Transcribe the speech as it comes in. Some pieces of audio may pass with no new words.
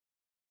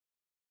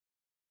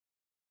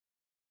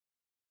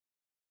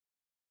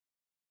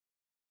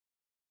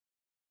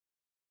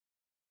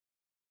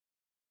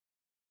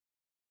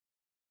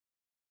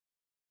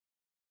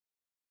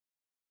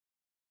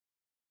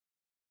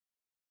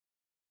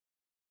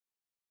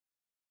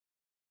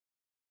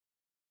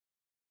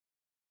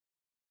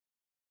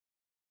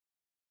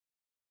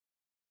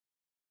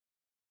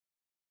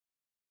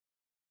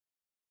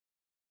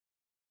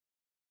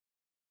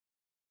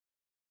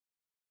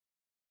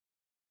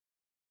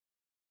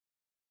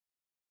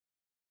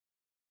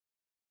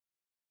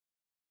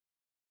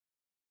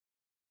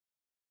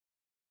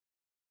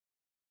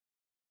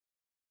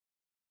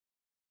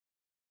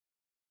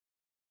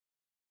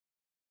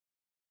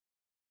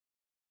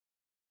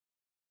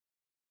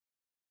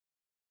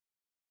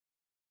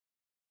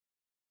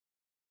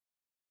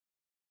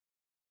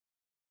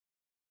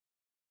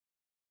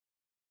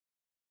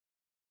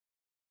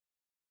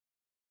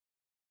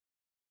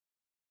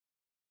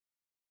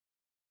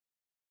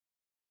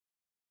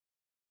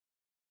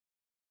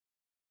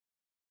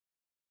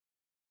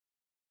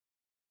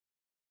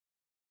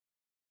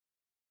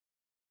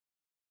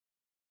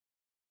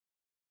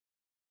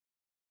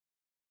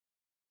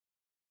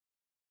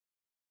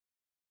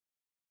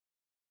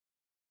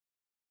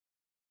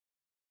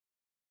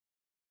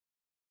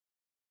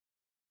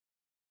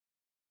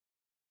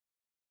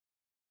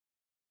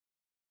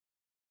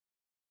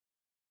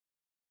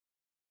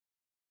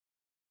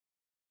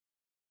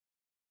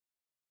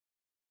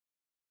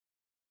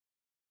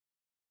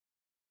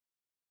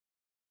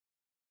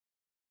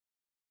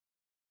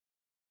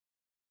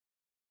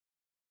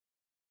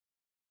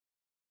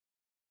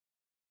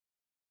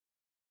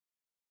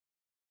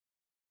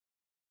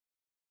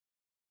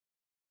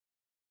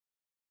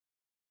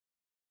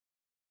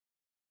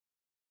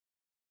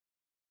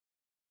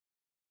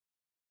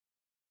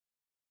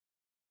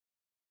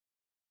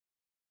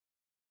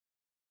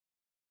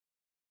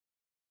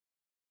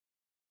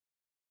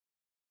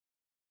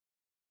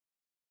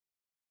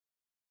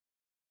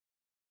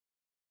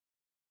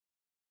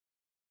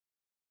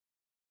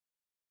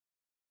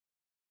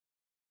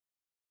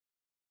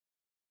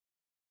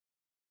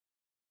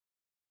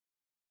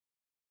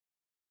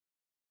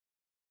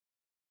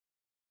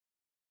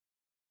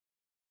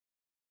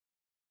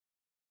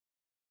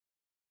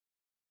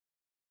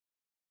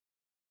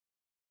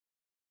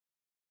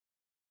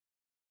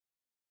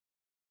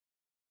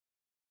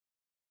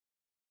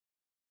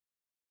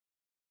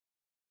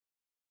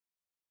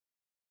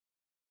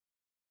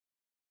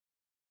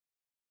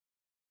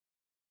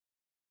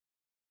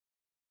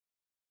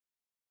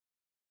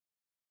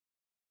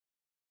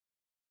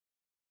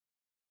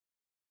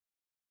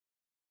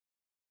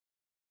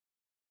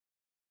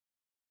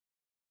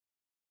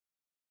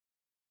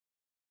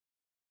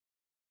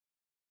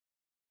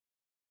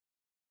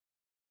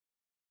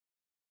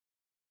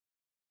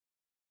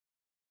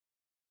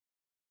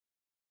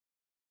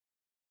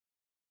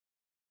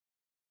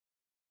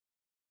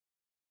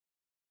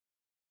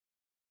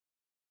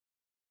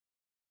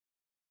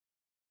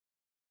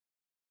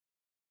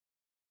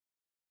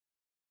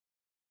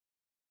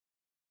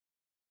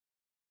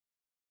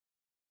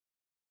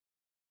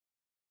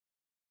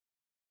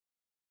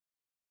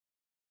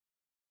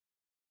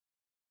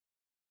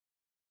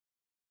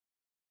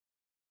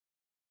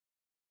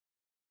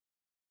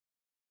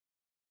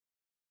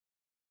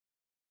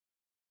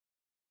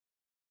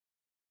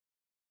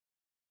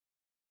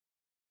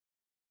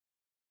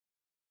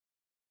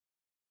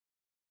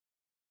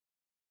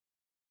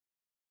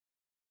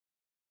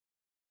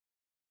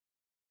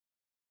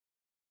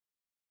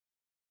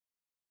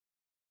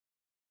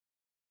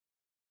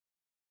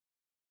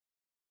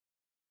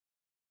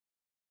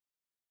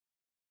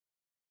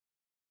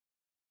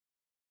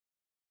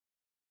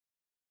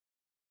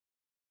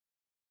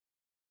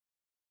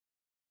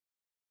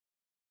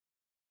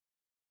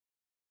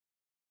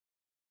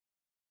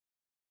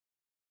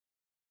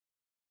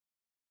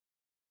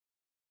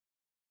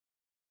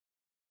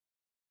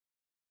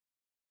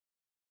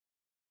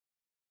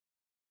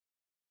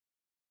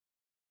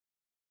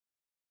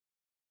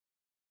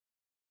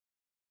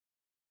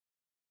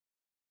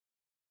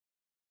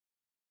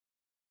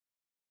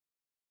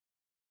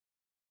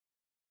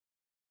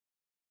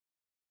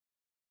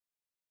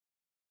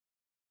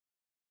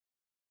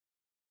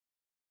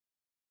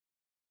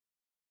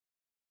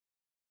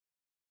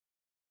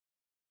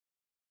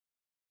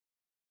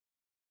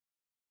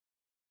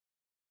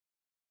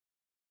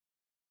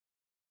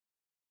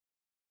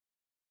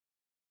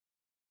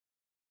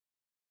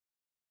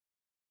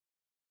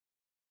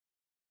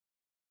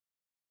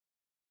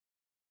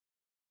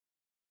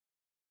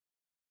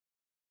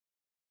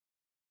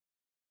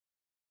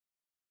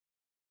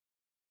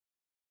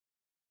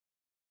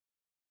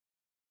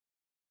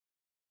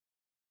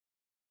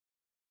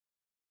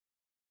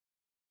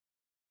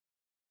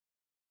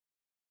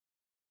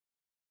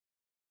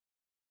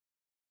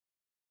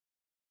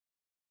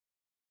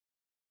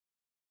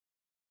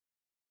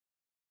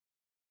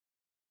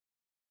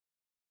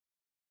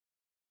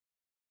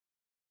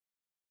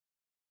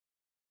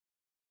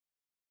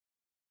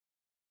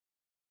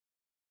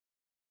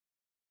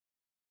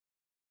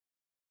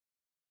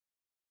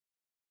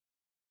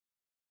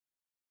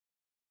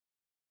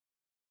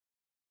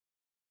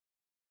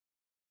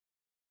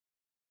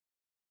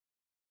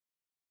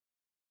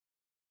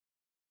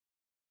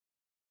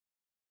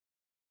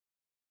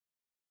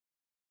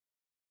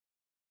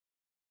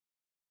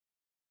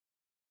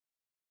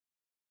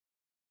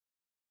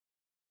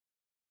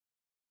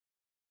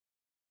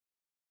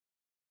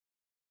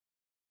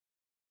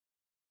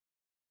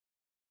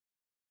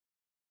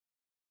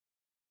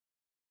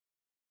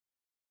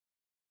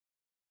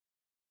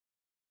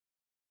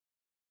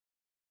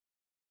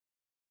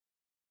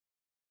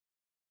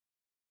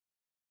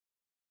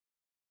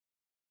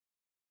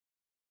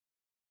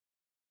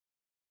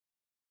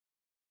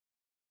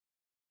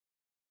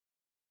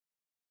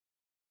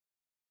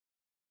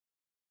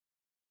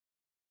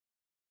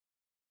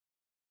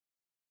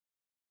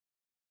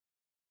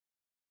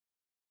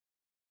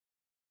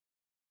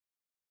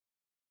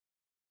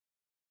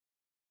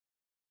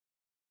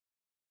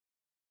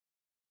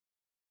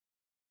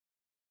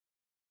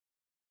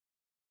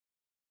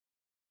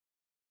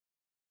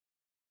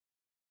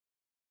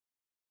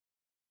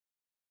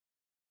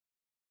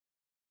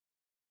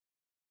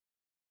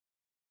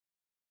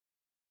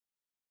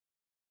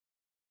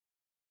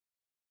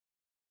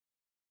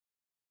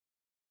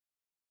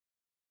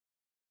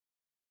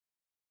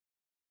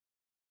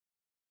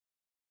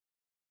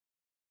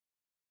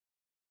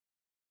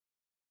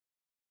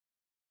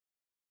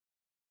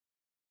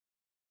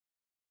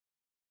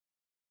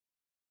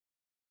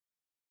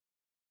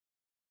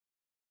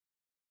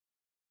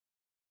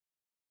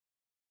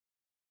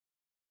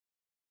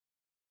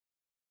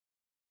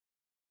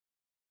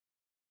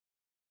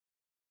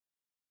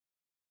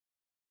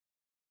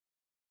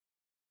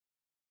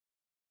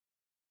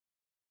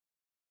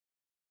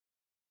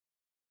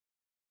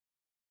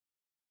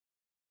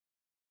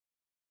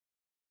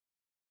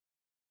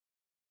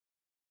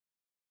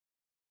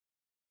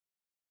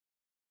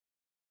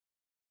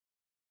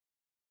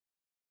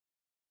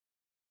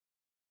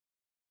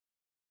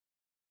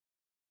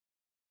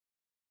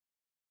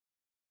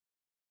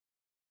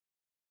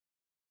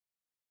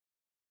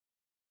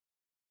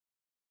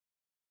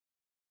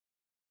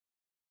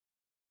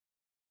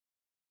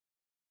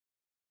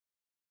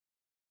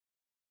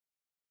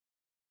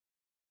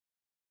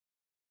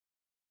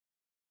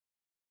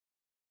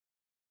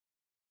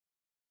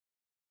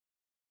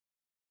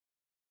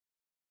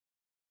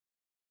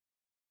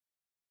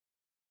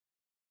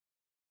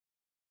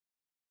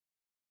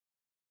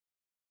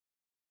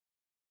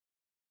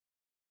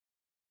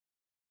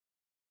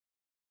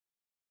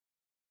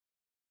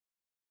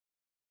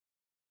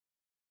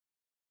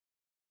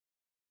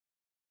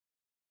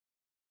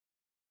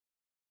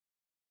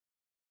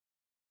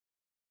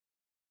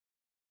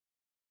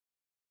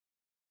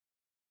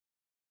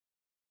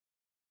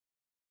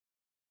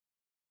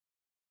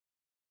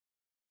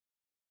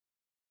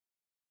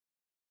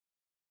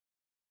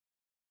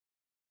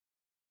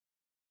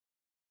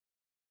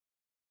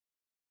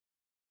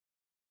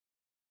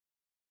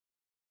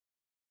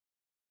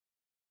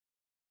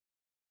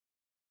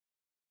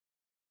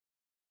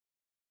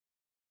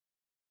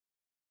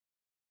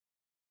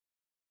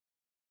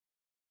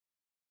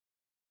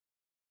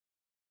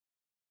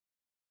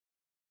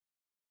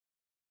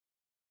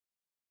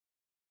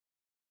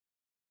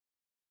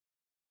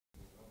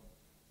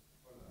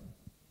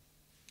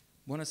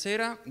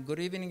Buonasera, good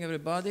evening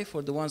everybody.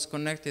 For the ones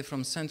connected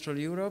from Central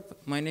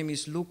Europe, my name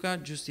is Luca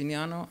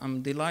Giustiniano.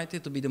 I'm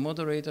delighted to be the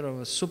moderator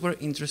of a super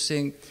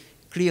interesting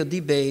Clio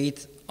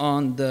debate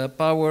on the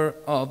power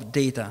of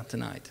data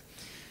tonight.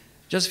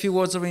 Just a few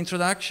words of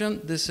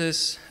introduction. This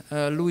is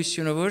Lewis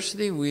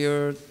University. We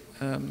are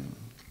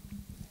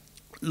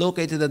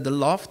located at the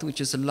Loft, which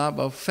is a lab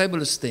of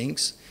fabulous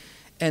things.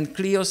 And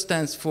Clio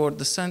stands for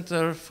the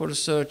Center for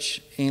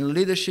Research in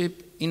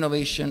Leadership,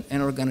 Innovation,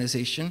 and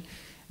Organization.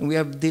 And we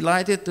are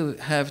delighted to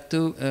have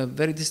two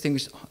very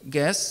distinguished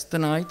guests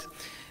tonight.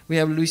 We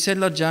have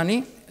Luisella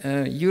Giani,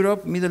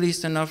 Europe, Middle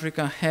East, and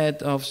Africa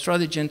Head of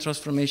Strategy and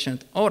Transformation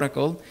at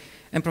Oracle,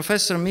 and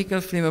Professor Mikkel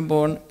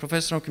Flyverbom,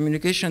 Professor of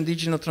Communication and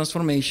Digital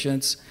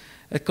Transformations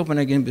at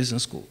Copenhagen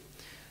Business School.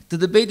 The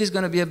debate is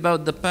going to be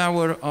about the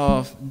power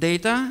of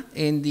data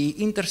and the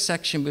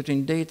intersection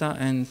between data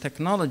and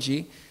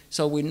technology.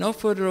 So with no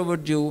further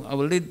ado, I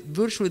will lead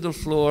virtually the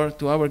floor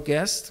to our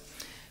guest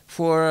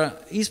for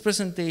his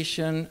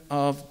presentation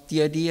of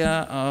the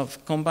idea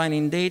of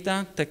combining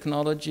data,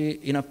 technology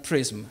in a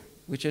prism,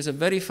 which is a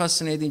very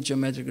fascinating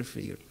geometrical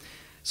figure.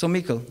 So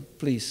Mikkel,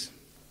 please,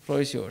 the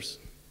floor is yours.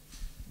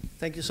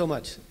 Thank you so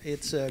much.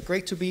 It's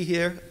great to be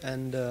here,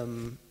 and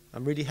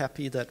I'm really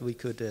happy that we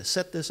could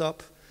set this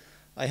up.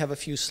 I have a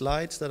few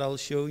slides that I'll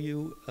show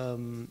you,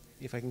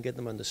 if I can get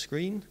them on the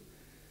screen.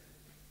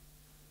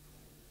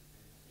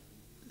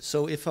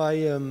 So if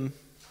I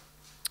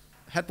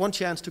had one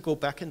chance to go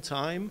back in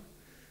time,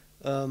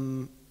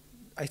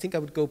 I think I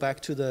would go back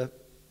to the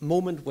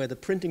moment where the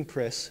printing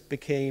press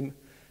became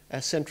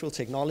a central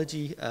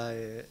technology,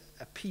 a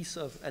piece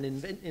of an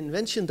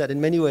invention that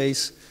in many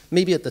ways,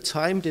 maybe at the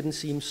time didn't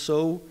seem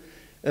so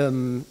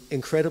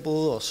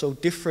incredible or so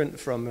different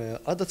from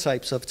other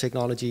types of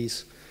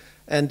technologies.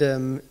 And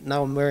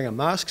now I'm wearing a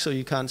mask, so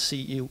you can't see,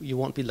 you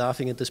won't be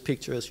laughing at this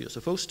picture as you're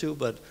supposed to,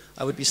 but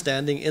I would be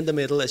standing in the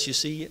middle, as you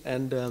see,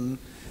 and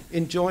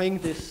enjoying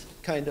this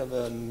kind of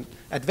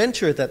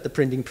adventure that the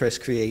printing press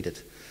created.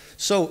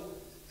 So,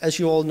 as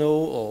you all know,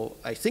 or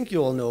I think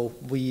you all know,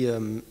 we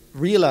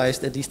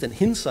realized, at least in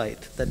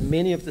hindsight, that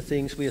many of the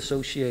things we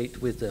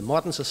associate with the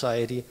modern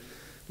society,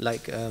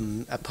 like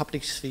a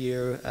public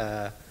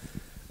sphere,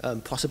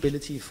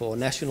 possibility for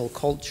national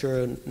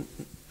culture,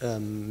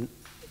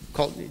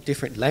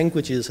 different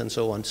languages and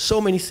so on,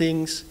 so many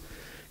things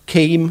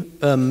came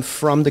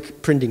from the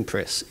printing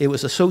press. It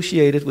was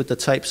associated with the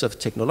types of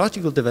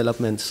technological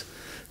developments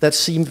that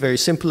seemed very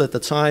simple at the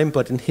time,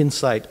 but in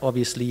hindsight,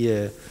 obviously,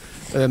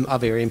 are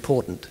very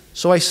important.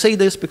 So I say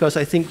this because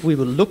I think we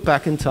will look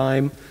back in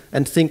time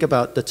and think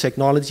about the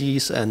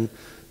technologies and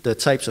the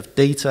types of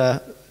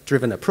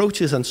data-driven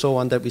approaches and so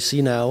on that we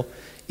see now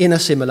in a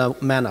similar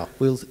manner.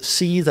 We'll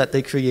see that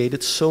they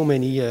created so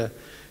many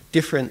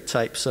different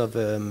types of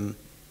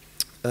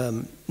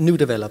new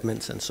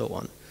developments and so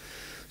on.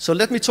 So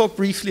let me talk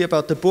briefly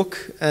about the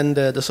book and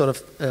the sort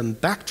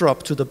of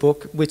backdrop to the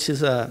book, which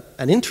is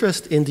an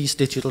interest in these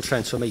digital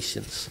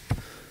transformations.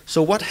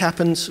 So what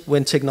happens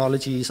when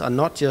technologies are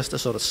not just a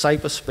sort of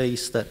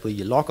cyberspace that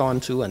we log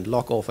on to and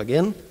log off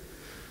again,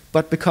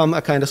 but become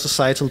a kind of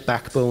societal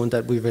backbone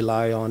that we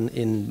rely on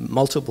in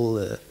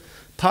multiple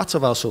parts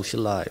of our social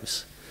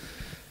lives.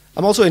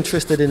 I'm also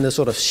interested in the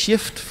sort of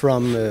shift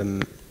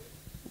from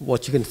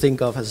what you can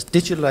think of as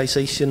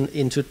digitalization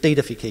into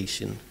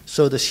datafication.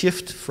 So the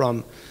shift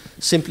from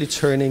simply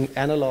turning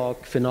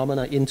analog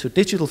phenomena into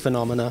digital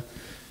phenomena,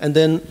 and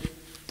then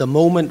the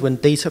moment when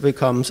data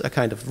becomes a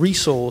kind of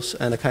resource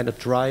and a kind of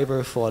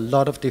driver for a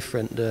lot of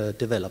different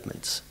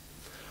developments.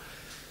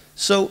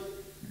 So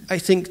I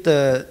think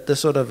the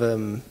sort of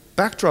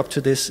backdrop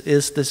to this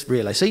is this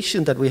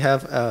realization that we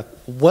have a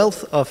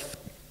wealth of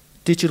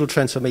digital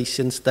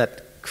transformations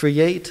that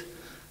create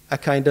a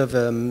kind of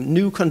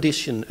new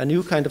condition, a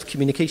new kind of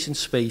communication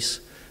space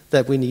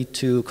that we need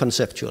to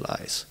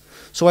conceptualize.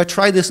 So I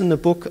try this in the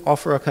book,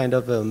 offer a kind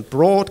of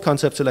broad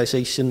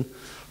conceptualization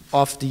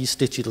of these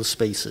digital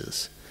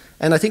spaces.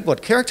 And I think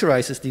what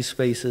characterizes these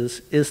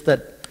spaces is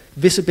that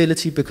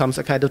visibility becomes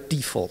a kind of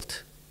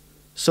default.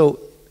 So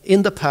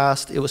in the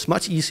past, it was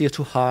much easier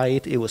to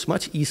hide, it was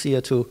much easier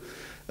to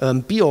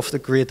be off the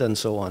grid and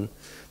so on.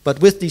 But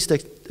with these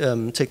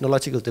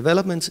technological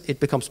developments,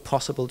 it becomes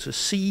possible to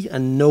see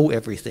and know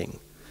everything.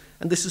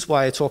 And this is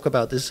why I talk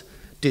about this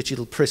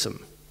digital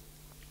prism.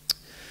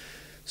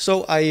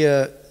 So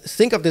I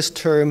think of this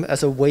term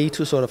as a way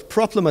to sort of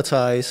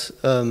problematize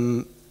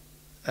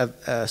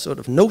a sort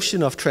of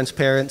notion of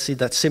transparency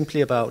that's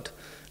simply about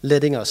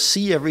letting us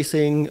see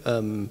everything,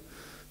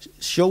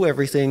 show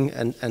everything,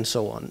 and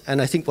so on.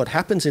 And I think what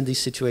happens in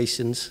these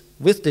situations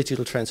with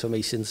digital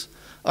transformations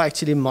are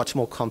actually much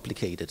more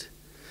complicated.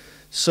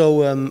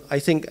 So I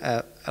think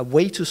a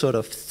way to sort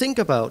of think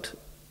about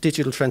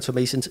digital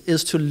transformations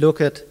is to look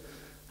at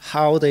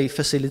how they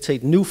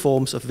facilitate new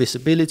forms of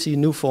visibility,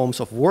 new forms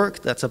of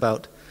work that's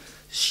about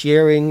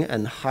sharing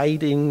and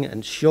hiding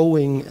and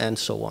showing and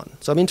so on.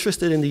 So I'm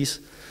interested in these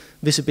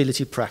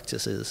visibility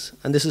practices,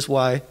 and this is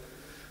why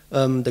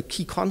the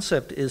key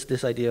concept is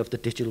this idea of the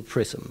digital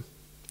prism.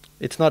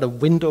 It's not a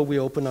window we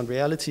open on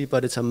reality,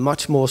 but it's a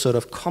much more sort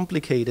of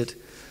complicated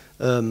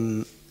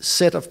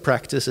set of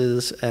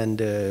practices and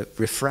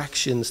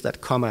refractions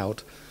that come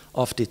out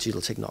of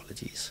digital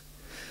technologies.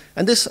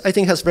 And this, I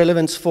think, has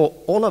relevance for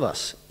all of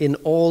us in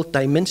all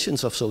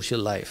dimensions of social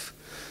life.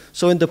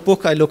 So in the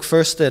book, I look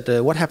first at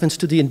what happens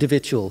to the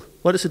individual.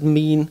 What does it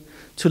mean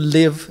to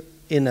live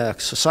in a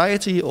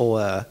society or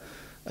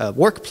a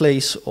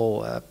workplace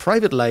or a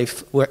private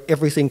life where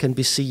everything can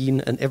be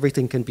seen and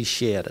everything can be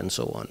shared and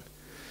so on?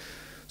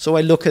 So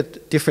I look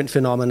at different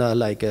phenomena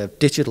like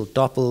digital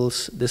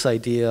doubles, this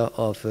idea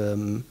of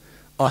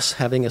us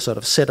having a sort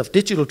of set of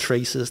digital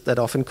traces that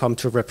often come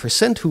to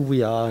represent who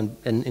we are,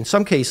 and in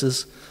some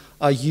cases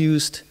are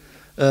used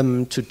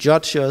to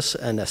judge us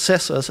and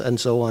assess us and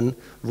so on,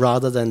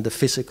 rather than the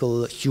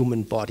physical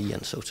human body,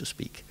 and so to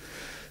speak.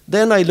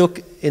 Then I look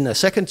in a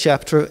second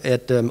chapter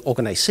at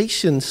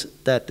organizations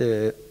that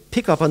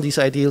pick up on these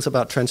ideals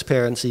about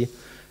transparency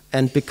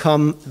and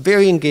become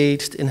very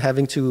engaged in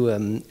having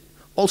to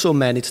also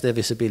manage their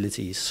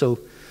visibilities. So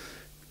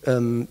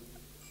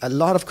a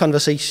lot of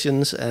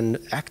conversations and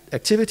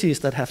activities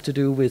that have to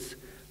do with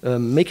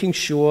making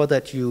sure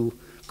that you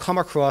come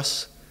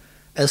across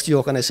as the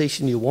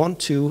organization you want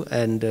to,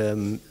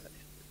 and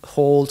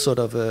hold sort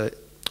of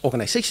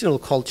organizational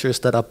cultures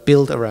that are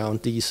built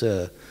around these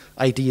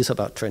ideas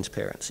about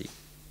transparency.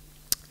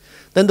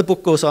 Then the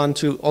book goes on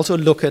to also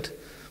look at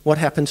what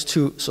happens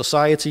to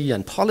society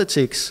and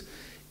politics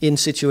in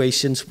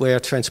situations where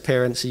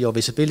transparency or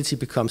visibility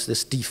becomes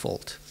this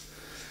default.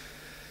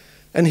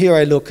 And here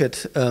I look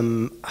at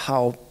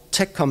how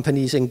tech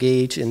companies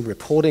engage in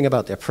reporting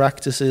about their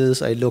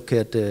practices. I look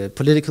at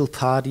political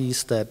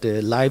parties that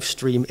live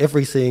stream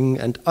everything,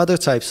 and other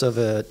types of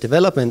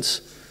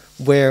developments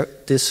where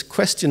this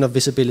question of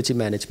visibility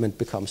management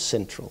becomes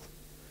central.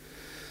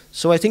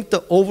 So I think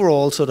the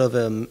overall sort of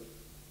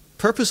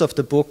purpose of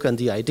the book and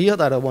the idea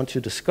that I want to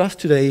discuss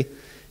today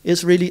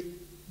is really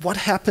what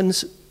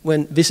happens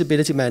when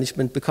visibility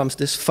management becomes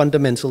this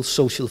fundamental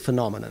social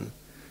phenomenon.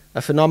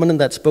 A phenomenon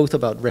that's both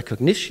about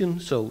recognition,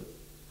 so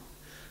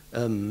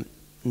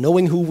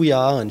knowing who we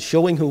are and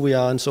showing who we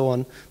are and so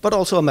on, but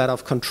also a matter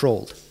of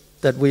control,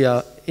 that we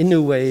are in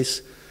new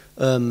ways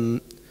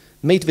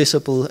made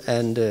visible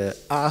and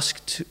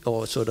asked,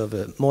 or sort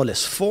of more or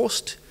less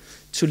forced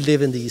to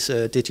live in these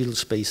digital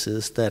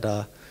spaces that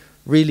are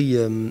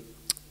really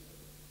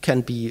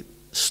can be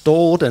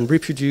stored and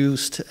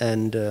reproduced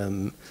and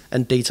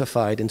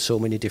datafied in so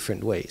many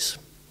different ways.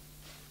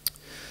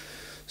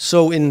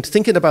 So in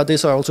thinking about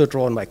this, I also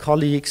draw on my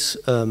colleagues,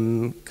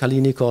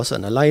 Kalinikos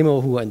and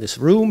Alaimo, who are in this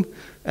room,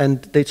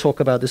 and they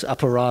talk about this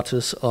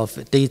apparatus of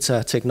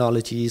data,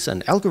 technologies,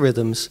 and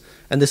algorithms,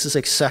 and this is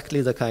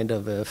exactly the kind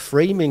of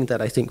framing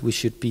that I think we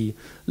should be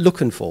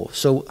looking for.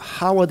 So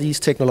how are these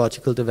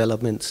technological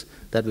developments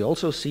that we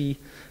also see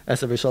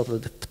as a result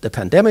of the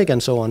pandemic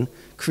and so on,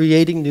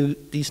 creating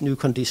these new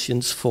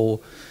conditions for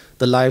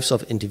the lives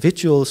of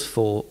individuals,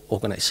 for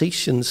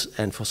organizations,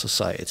 and for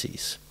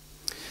societies?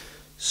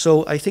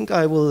 So I think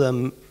I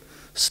will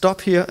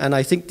stop here, and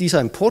I think these are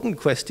important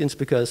questions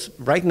because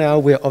right now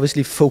we're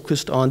obviously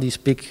focused on these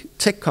big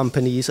tech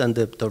companies and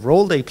the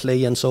role they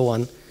play and so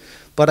on.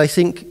 But I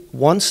think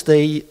once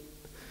they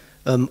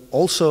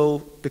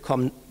also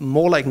become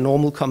more like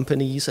normal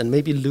companies and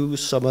maybe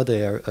lose some of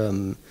their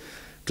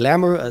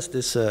glamour, as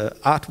this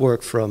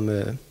artwork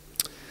from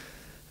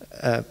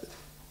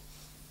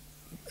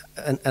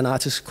an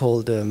artist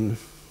called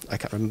I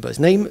can't remember his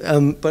name,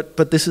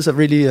 but this is a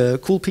really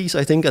cool piece,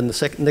 I think, and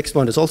the next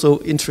one is also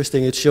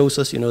interesting. It shows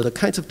us, the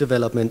kinds of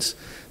developments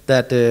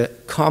that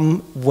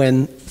come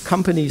when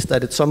companies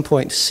that at some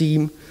point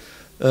seem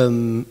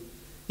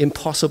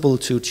impossible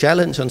to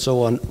challenge and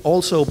so on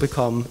also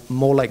become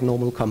more like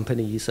normal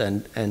companies,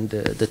 and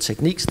the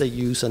techniques they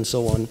use and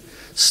so on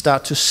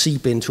start to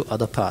seep into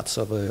other parts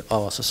of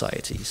our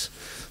societies.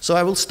 So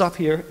I will stop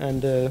here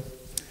and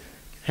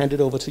hand it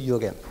over to you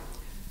again.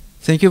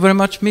 Thank you very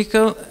much,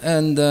 Mikkel.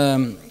 And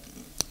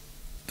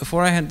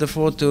before I hand the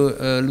floor to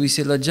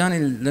Luisella,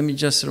 Giani, let me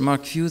just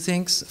remark a few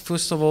things.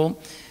 First of all,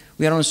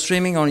 we are on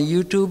streaming on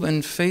YouTube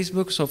and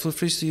Facebook, so feel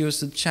free to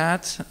use the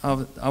chat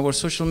of our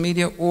social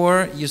media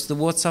or use the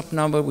WhatsApp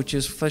number, which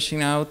is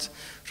flashing out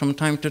from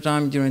time to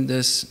time during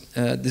this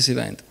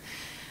event.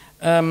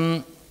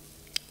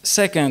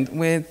 Second,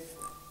 with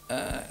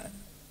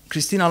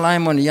Christina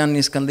Laimon and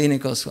Yannis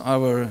Kaldinikos,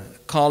 our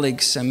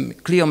colleagues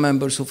and CLIO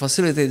members who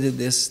facilitated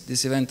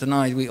this event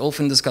tonight, we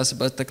often discuss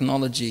about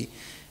technology.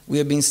 We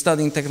have been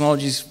studying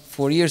technologies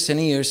for years and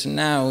years, and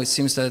now it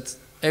seems that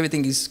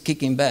everything is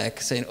kicking back,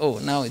 saying, oh,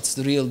 now it's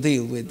the real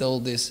deal with all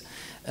this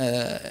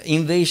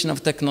invasion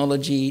of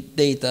technology,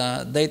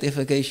 data,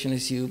 datafication,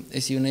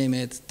 as you name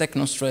it,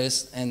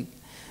 techno-stress, and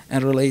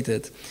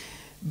related.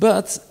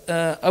 But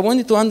I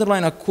wanted to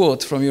underline a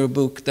quote from your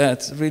book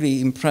that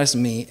really impressed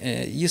me.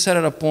 You said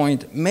at a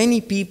point,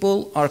 many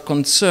people are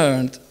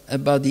concerned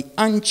about the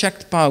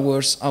unchecked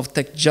powers of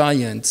tech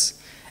giants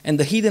and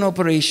the hidden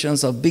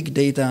operations of big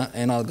data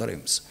and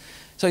algorithms.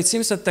 So it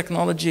seems that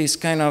technology is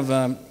kind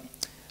of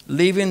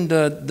leaving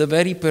the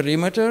very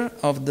perimeter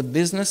of the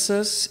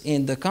businesses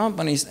in the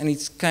companies, and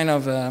it's kind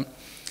of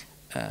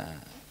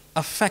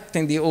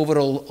affecting the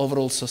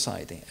overall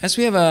society. As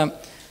we have a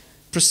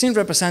pristine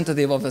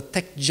representative of a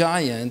tech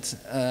giant,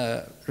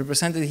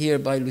 represented here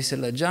by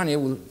Luisella Giani, I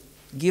will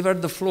give her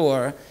the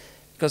floor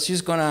because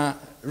she's going to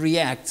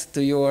react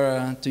to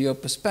your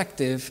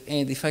perspective.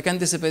 And if I can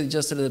anticipate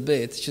just a little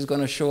bit, she's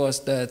going to show us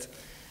that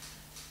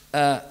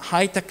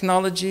high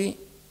technology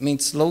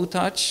means low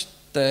touch,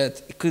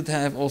 that it could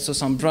have also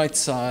some bright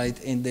side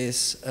in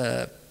this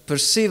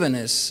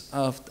perceivedness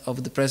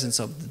of the presence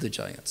of the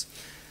giants.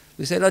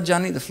 Luisella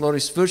Giani, the floor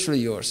is virtually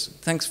yours.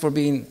 Thanks for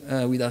being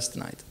with us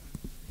tonight.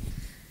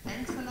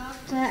 Thanks a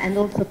lot, and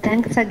also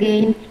thanks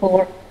again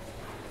for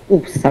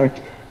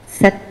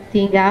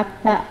setting up.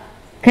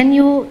 Can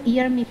you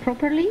hear me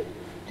properly?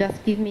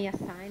 Just give me a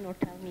sign or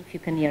tell me if you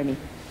can hear me.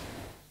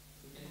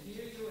 We can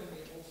hear you and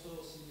we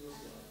also see your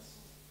slides.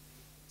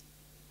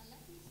 Let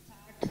me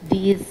start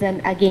this,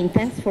 and again,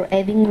 thanks for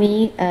having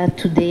me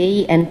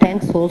today, and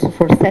thanks also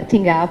for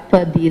setting up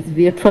this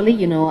virtually.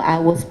 You know, I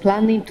was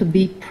planning to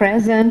be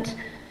present,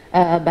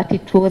 but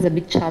it was a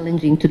bit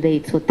challenging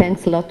today, so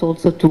thanks a lot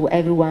also to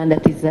everyone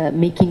that is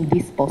making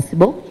this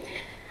possible.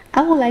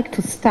 I would like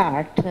to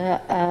start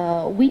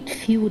with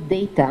few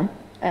data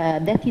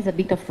that is a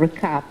bit of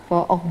recap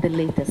of the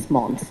latest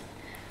months.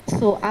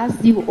 So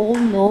as you all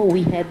know,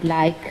 we had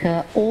like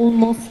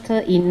almost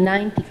in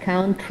 90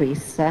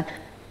 countries,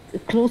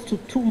 close to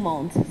 2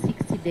 months,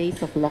 60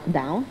 days of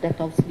lockdown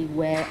that obviously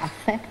were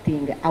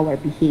affecting our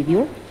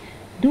behavior.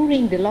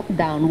 During the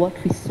lockdown, what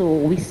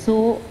we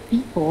saw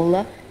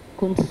people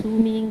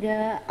consuming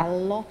a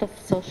lot of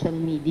social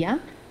media.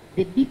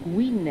 The big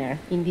winner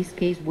in this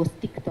case was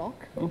TikTok.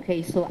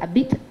 Okay, so a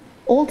bit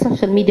all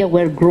social media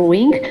were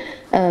growing,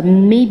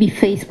 maybe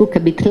Facebook a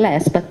bit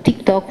less, but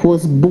TikTok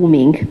was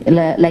booming,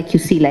 like you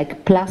see,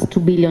 like plus 2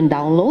 billion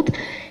download.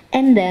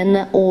 And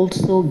then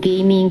also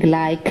gaming,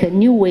 like a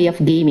new way of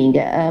gaming.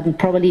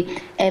 Probably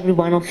every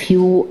one of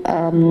you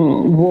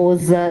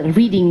was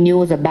reading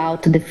news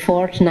about the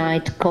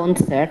Fortnite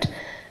concert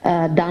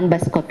done by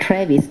Scott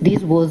Travis.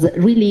 This was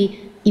really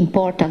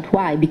important.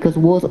 Why? Because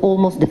it was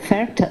almost the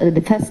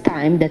first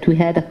time that we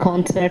had a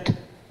concert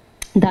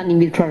done in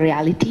virtual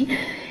reality.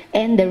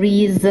 And there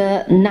is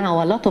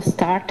now a lot of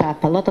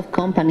startups, a lot of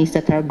companies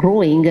that are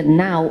growing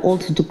now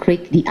also to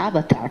create the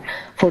avatar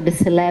for the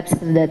celebs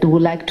that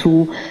would like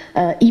to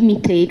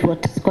imitate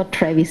what Scott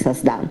Travis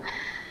has done.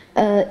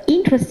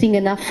 Interesting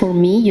enough for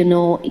me, you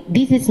know,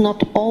 this is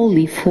not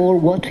only for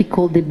what we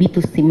call the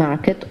B2C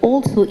market,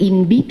 also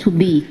in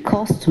B2B,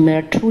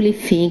 customers truly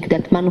think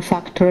that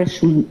manufacturers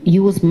should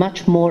use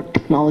much more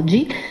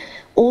technology,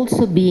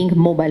 also being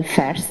mobile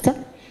first.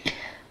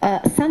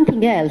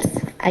 Something else,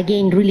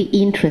 again, really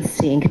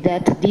interesting,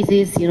 that this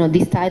is, you know,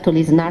 this title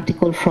is an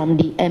article from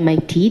the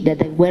MIT that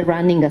they were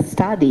running a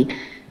study.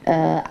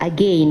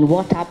 Again,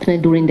 what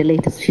happened during the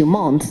latest few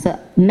months,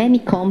 many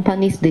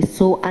companies, they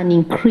saw an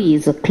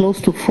increase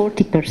close to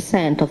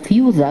 40% of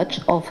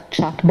usage of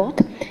chatbot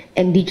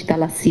and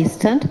digital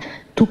assistant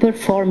to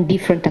perform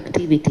different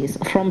activities,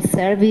 from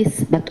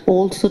service, but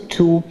also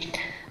to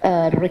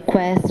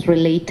requests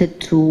related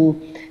to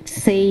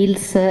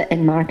sales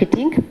and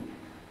marketing.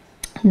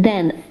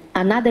 Then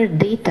another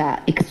data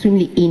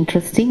extremely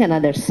interesting,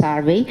 another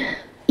survey,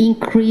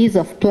 increase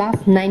of plus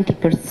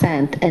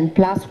 90% and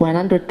plus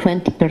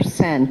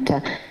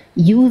 120%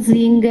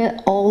 using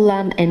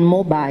online and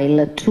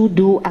mobile to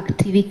do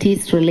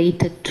activities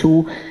related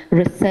to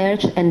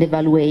research and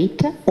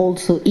evaluate,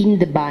 also in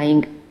the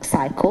buying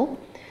cycle.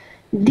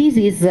 This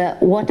is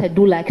what I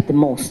do like the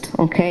most,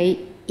 okay?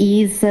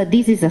 This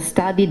is a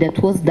study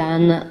that was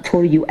done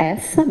for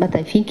US, but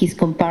I think is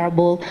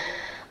comparable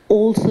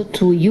also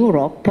to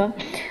Europe.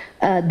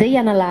 They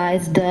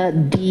analyzed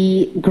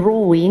the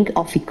growing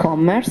of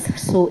e-commerce,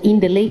 so in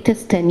the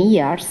latest 10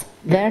 years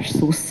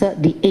versus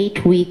the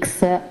 8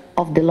 weeks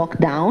of the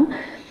lockdown.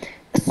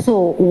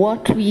 So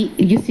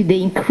you see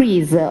the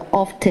increase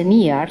of 10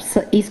 years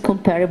is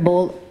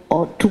comparable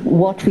to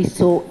what we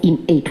saw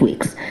in 8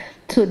 weeks.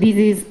 So this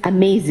is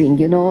amazing,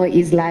 you know,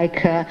 it's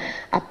like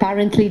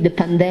apparently the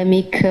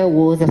pandemic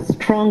was a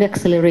strong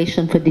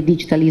acceleration for the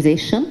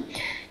digitalization.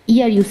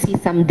 Here you see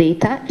some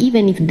data,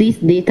 even if these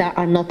data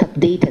are not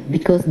updated,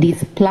 because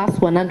this plus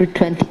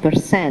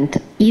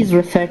 120% is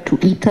referred to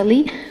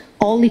Italy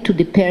only to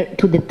the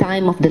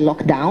time of the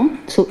lockdown,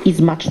 so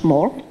it's much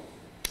more.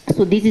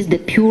 So this is the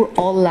pure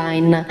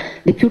online,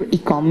 the pure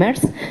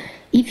e-commerce.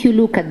 If you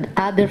look at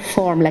other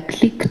form like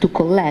click to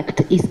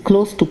collect, is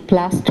close to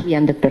plus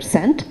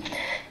 300%.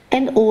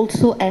 And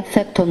also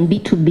effect on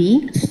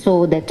B2B,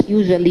 so that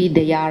usually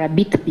they are a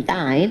bit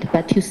behind,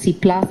 but you see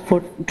plus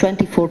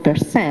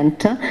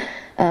 24%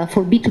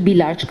 for B2B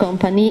large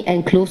company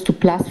and close to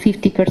plus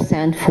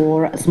 50%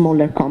 for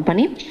smaller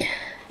company.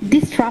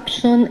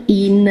 Disruption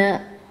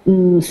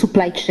in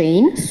supply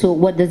chain. So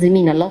what does it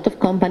mean? A lot of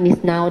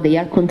companies now, they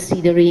are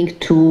considering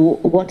to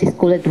what is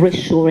called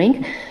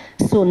reshoring.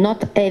 so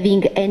not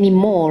having any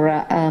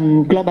more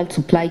global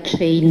supply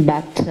chain,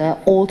 but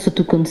also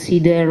to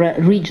consider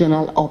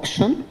regional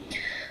option.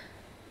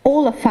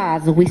 All of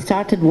us, we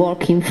started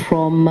working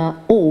from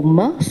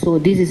home, so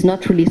this is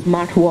not really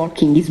smart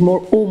working, it's more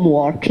home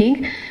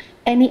working.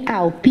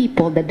 Anyhow,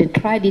 people that they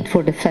tried it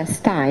for the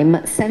first time,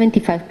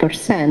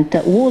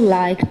 75% would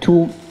like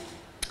to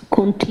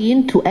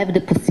continue to have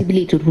the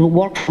possibility to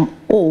work from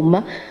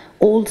home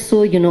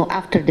also, you know,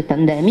 after the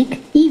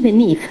pandemic, even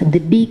if the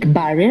big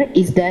barrier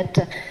is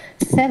that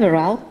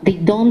several, they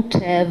don't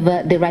have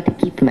the right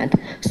equipment.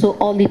 So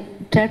only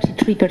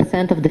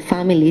 33% of the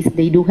families,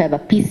 they do have a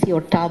PC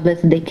or tablet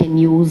they can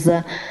use,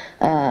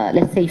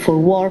 let's say, for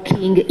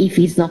working if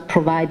it's not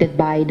provided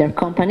by their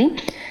company.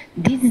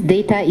 This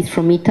data is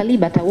from Italy,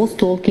 but I was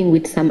talking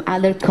with some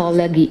other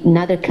colleagues in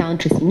other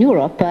countries in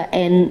Europe,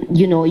 and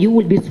you know, you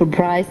will be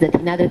surprised that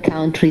in other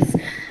countries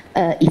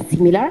it's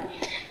similar.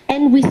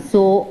 And we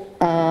saw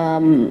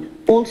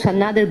also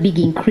another big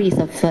increase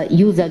of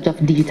usage of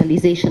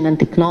digitalization and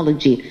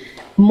technology.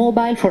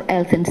 Mobile for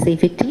health and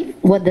safety.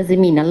 What does it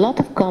mean? A lot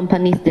of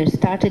companies, they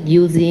started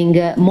using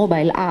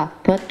mobile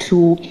app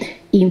to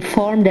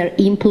inform their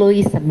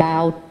employees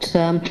about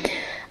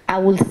I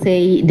will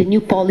say the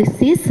new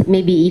policies,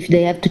 maybe if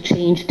they have to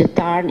change the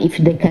turn, if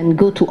they can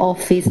go to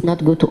office,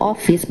 not go to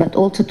office, but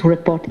also to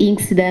report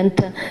incident,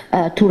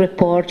 to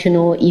report, you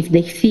know, if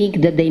they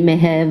think that they may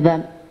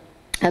have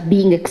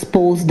being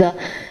exposed to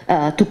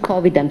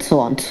COVID and so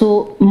on.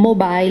 So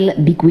mobile,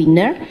 big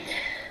winner.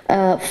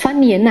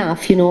 Funny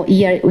enough, you know,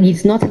 here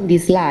it's not in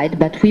this slide,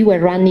 but we were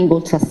running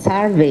also a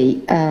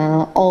survey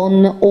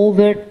on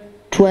over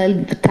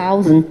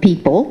 12,000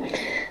 people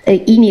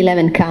in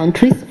 11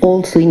 countries,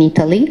 also in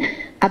Italy,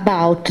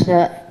 about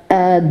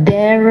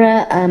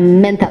their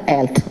mental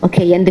health.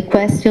 Okay, and the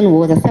question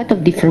was a set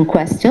of different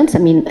questions. I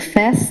mean,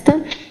 first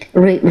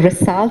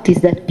result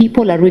is that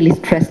people are really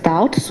stressed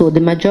out. So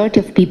the majority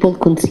of people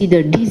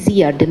consider this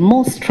year the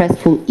most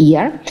stressful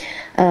year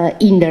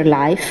in their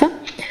life.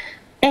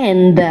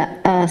 And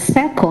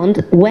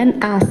second,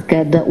 when asked,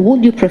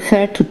 would you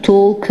prefer to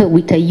talk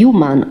with a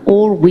human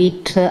or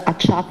with a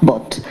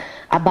chatbot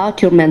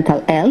about your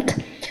mental health?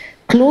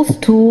 Close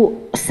to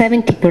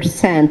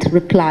 70%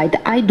 replied,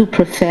 I do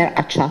prefer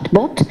a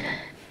chatbot.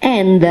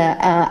 And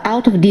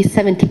out of these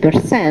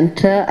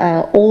 70%,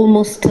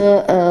 almost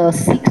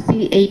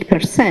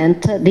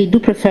 68%, they do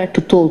prefer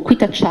to talk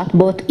with a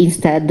chatbot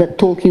instead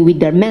talking with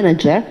their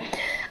manager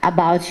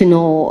about, you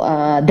know,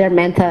 their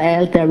mental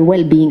health, their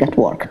well-being at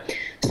work.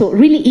 So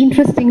really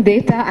interesting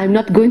data. I'm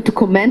not going to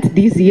comment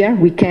this year.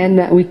 We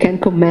can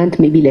comment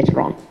maybe later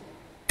on.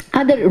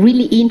 Other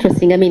really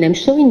interesting, I mean, I'm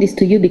showing this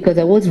to you because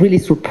I was really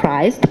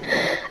surprised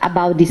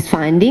about this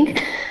finding.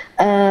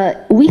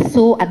 We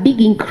saw a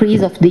big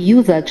increase of the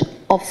usage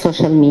of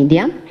social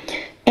media.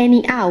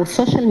 Anyhow,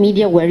 social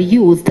media were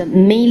used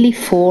mainly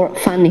for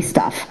funny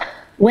stuff.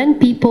 When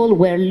people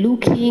were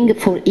looking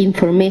for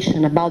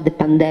information about the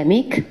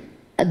pandemic,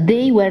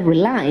 they were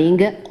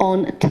relying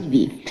on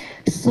TV.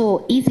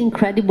 So it's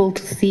incredible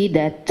to see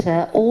that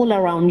all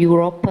around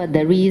Europe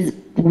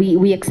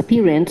we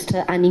experienced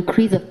an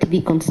increase of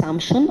TV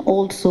consumption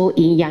also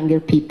in younger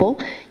people.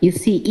 You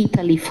see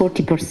Italy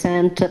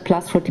 40%,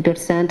 plus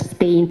 40%,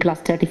 Spain plus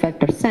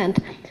 35%.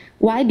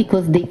 Why?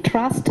 Because they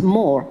trust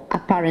more,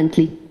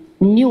 apparently,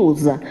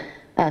 news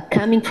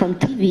coming from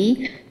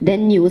TV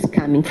than news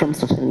coming from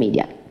social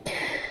media.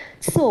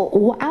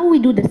 So how we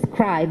do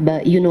describe,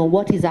 you know,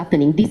 what is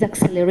happening, this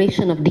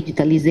acceleration of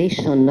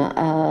digitalization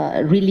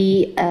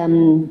really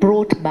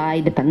brought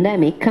by the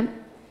pandemic,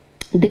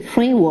 the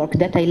framework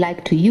that I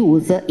like to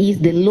use is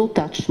the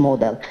low-touch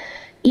model.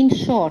 In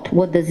short,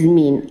 what does it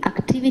mean?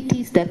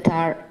 Activities that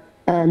are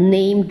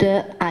named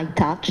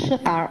high-touch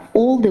are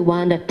all the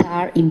ones that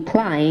are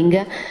implying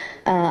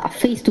a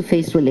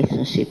face-to-face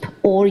relationship,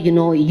 or, you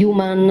know,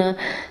 human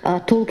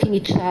talking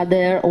each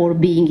other or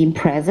being in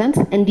presence.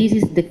 And this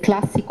is the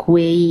classic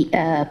way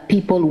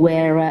people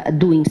were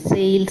doing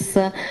sales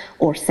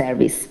or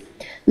service.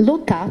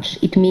 Low touch,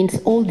 it means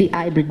all the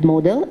hybrid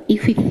model.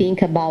 If we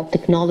think about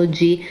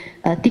technology,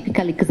 a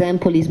typical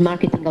example is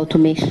marketing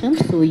automation.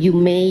 So you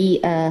may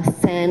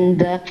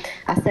send a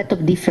set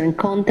of different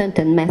content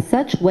and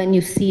message. When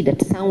you see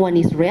that someone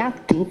is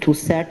reacting to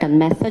certain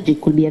message,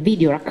 it could be a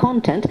video or a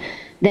content,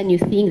 then you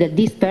think that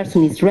this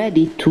person is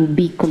ready to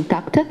be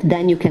contacted,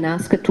 then you can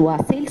ask to a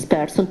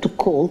salesperson to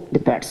call the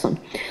person.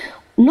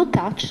 No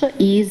touch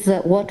is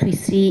what we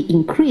see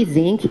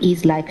increasing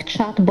is like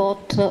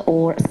chatbot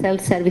or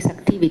self-service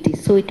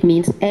activities. So it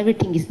means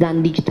everything is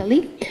done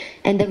digitally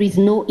and there is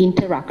no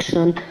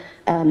interaction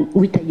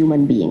with a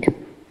human being.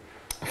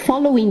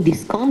 Following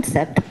this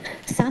concept,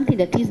 something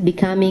that is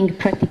becoming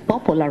pretty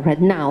popular right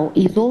now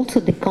is also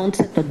the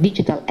concept of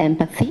digital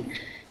empathy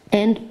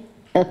and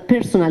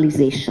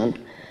personalization.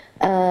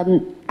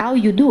 How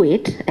you do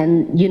it,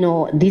 and you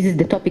know, this is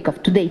the topic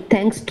of today,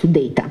 thanks to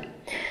data.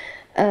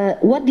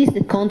 What is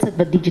the concept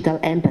of digital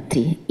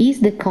empathy? Is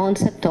the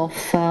concept of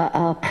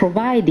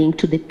providing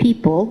to the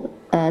people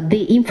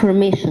the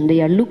information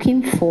they are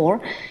looking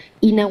for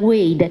in a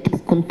way that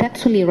is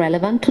contextually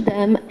relevant to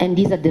them and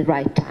is at the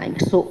right time.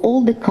 So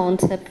all the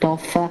concept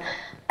of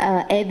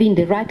having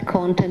the right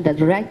content at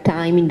the right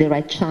time in the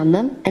right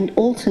channel, and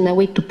also in a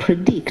way to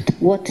predict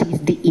what is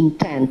the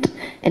intent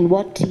and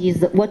what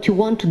you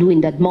want to do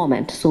in that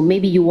moment. So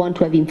maybe you want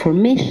to have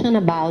information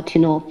about,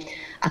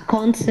 a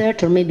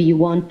concert, or maybe you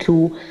want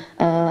to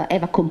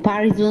have a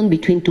comparison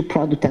between two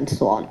products and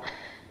so on.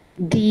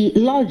 The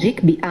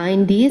logic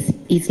behind this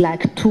is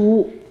like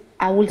to,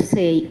 I will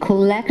say,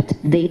 collect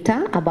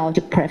data about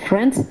your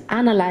preference,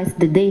 analyze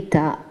the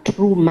data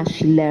through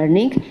machine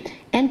learning,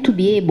 and to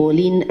be able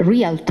in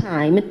real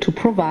time to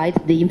provide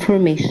the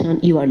information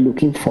you are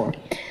looking for.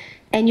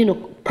 And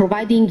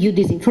providing you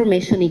this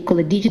information equal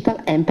a digital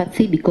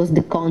empathy, because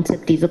the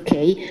concept is,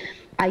 okay,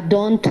 I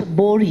don't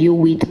bore you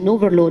with an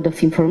overload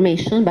of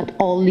information, but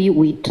only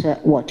with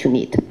what you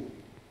need.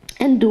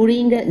 And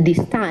during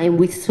this time,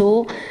 we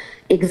saw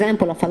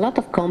example of a lot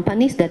of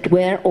companies that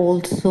were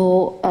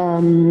also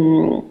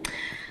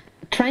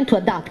trying to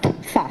adapt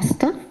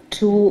fast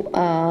to,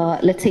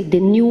 let's say, the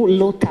new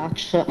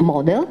low-touch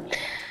model,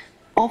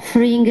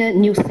 offering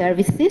new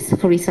services.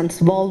 For instance,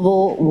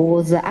 Volvo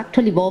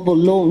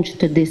launched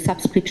the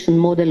subscription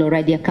model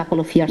already a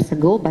couple of years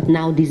ago, but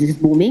now this is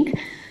booming.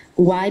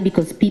 Why?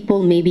 Because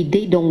people, maybe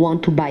they don't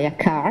want to buy a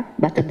car,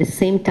 but at the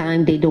same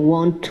time they don't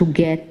want to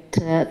get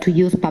to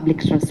use public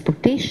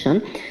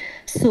transportation.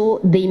 So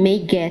they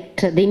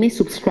may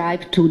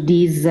subscribe to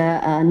this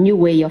new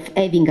way of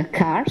having a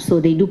car.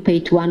 So they do pay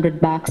 $200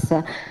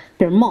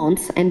 per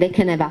month, and they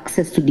can have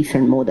access to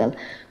different model.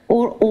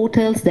 Or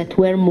hotels that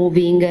were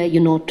moving,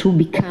 to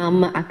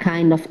become a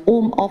kind of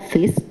home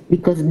office,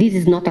 because this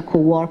is not a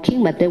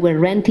co-working, but they were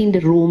renting the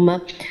room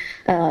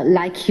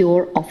like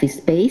your office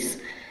space.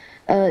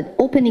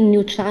 Opening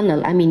new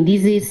channel, I mean,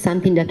 this is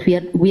something that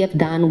we have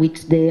done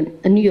with the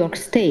New York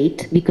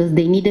State, because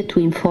they needed to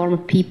inform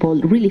people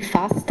really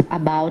fast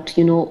about,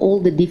 all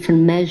the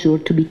different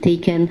measures to be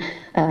taken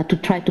to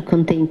try to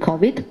contain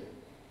COVID.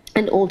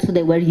 And also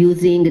they were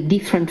using a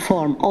different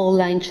form,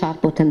 online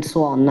chatbot and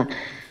so on.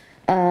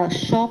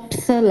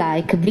 Shops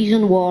like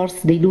Vision Wars,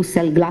 they do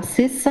sell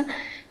glasses.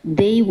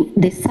 They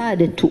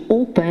decided to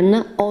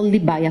open only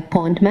by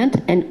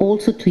appointment, and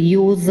also to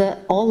use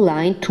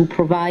online to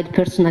provide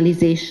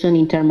personalization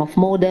in terms of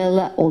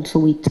model, also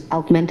with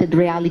augmented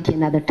reality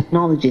and other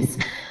technologies.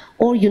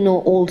 Or,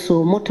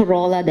 also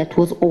Motorola, that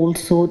was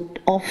also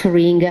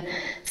offering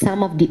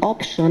some of the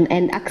option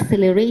and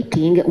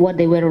accelerating what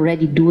they were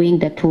already doing,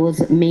 that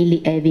was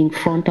mainly having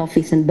front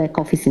office and back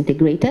office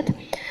integrated.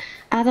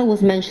 As I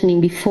was mentioning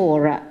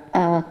before,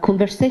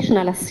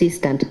 conversational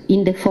assistant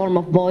in the form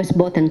of voice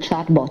bot and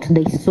chat bot,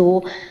 they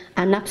saw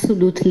an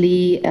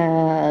absolutely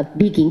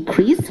big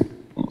increase.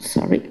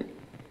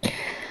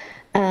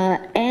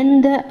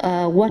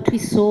 What we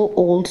saw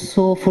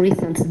also, for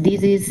instance,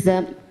 this is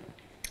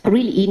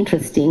really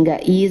interesting,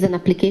 is an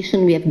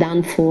application we have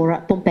done for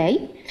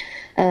Pompeii.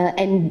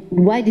 And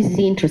why this is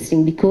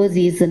interesting? Because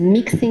it's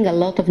mixing a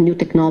lot of new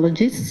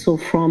technologies, so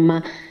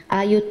from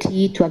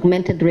IoT to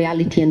augmented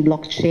reality and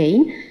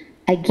blockchain.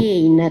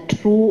 Again,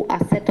 through a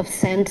set of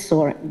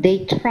sensors,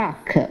 they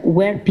track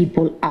where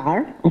people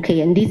are,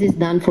 okay, and this is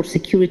done for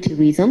security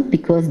reasons,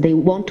 because they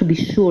want to be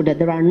sure that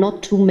there are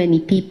not too many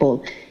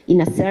people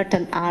in a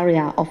certain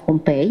area of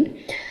Pompeii.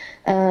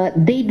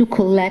 They do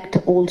collect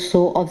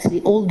also,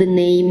 obviously, all the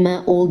name,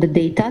 all the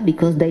data,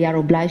 because they are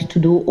obliged to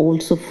do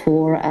also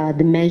for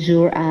the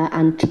measure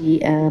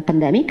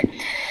anti-pandemic.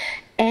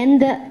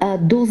 And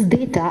those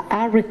data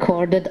are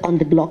recorded on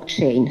the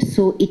blockchain.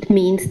 So it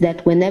means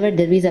that whenever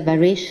there is a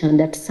variation,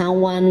 that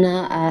someone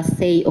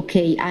say,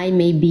 okay, I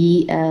may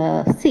be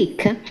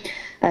sick,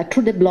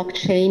 through the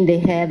blockchain they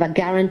have a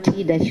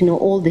guarantee that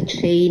all the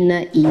chain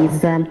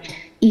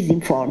is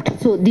informed.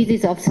 So this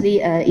is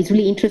obviously it's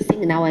really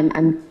interesting. Now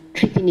I'm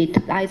treating it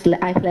at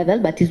eye level,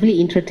 but it's really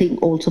interesting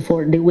also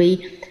for the way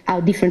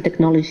how different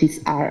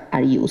technologies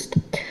are used.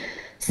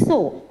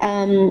 So,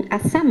 a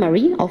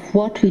summary of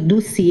what we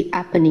do see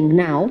happening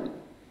now.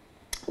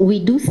 We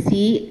do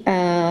see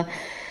that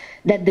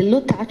the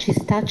low touch is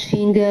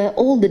touching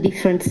all the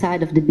different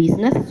sides of the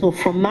business, so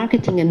from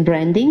marketing and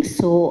branding,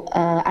 so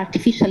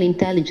artificial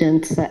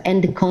intelligence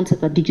and the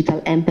concept of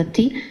digital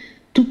empathy,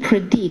 to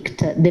predict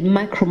the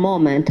micro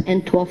moment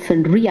and to offer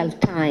real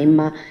time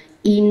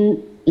in,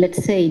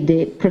 let's say,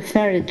 the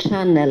preferred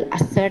channel a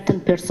certain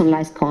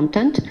personalized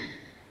content.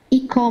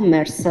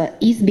 E-commerce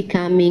is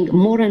becoming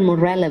more and more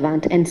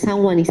relevant, and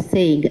someone is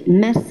saying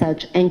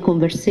message and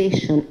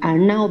conversation are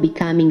now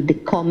becoming the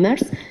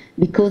commerce,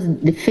 because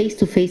the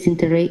face-to-face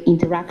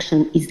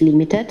interaction is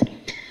limited.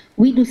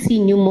 We do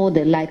see new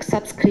models like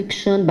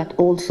subscription, but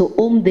also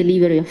home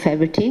delivery of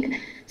everything.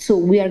 So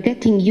we are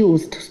getting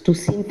used to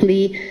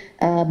simply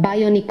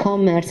buy on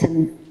e-commerce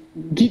and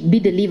be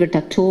delivered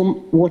at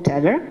home,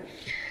 whatever.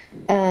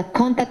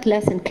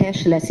 Contactless and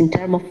cashless in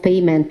terms of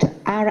payment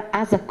are,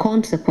 as a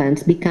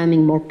consequence,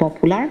 becoming more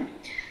popular.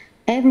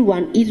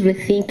 Everyone is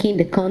rethinking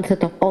the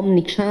concept of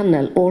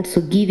omni-channel, also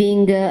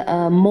giving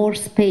more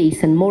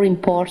space and more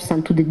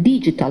importance to the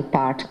digital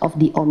part of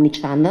the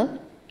omni-channel.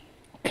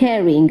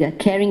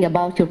 caring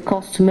about your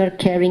customer,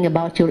 caring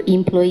about your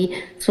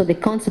employee. So the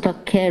concept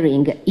of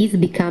caring is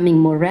becoming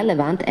more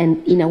relevant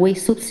and in a way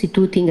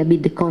substituting a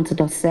bit the concept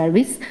of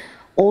service,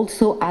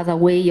 also as a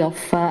way of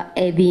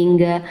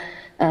having a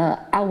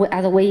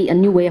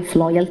new way of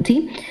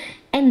loyalty.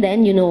 And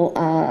then, you know,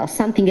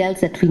 something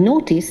else that we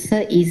notice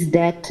is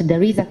that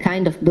there is a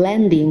kind of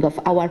blending of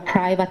our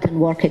private and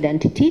work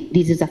identity.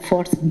 This is a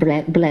forced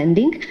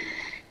blending.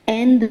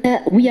 And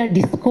we are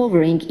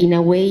discovering, in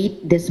a way,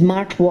 the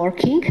smart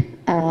working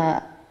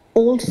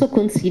also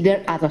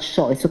considered as a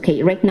choice.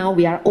 Okay, right now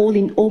we are all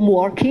in home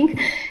working,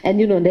 and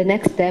you know, the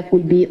next step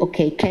will be,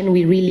 okay, can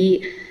we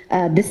really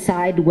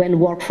decide when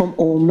work from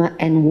home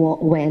and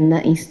when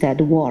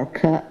instead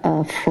work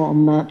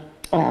from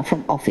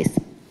office?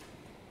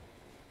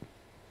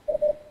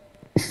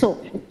 So,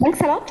 thanks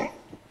a lot.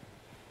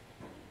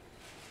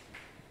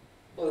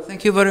 Well,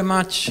 thank you very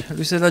much,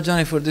 Luisella,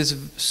 Giani, for this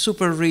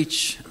super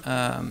rich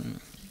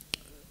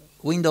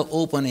window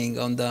opening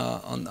on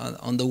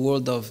the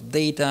world of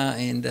data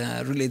and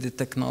related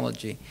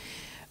technology.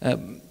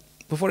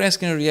 Before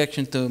asking a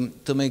reaction to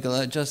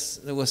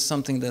Mikkel, there was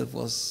something that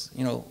was,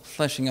 you know,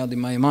 flashing out in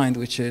my mind,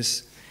 which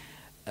is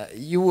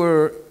you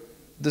were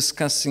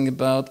discussing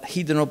about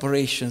hidden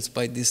operations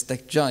by these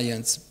tech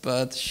giants,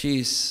 but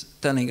she's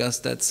telling us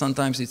that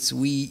sometimes it's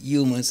we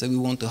humans that we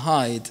want to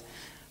hide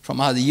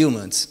from other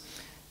humans.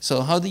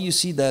 So how do you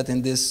see that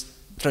in this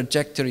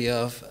trajectory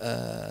of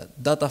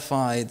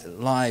datafied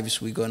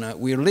lives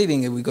we're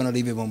living, and we're gonna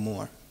live even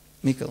more?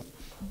 Mikkel.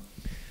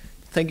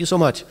 Thank you so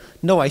much.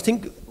 No, I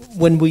think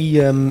when we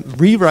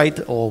rewrite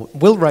or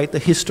will write the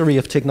history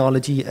of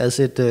technology as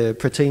it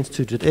pertains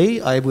to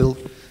today, I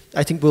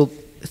think we'll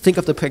think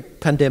of the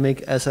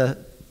pandemic as a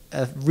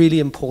really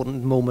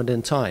important moment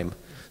in time.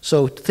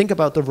 So think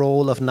about the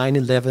role of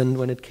 9/11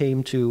 when it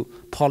came to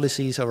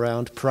policies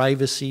around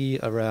privacy,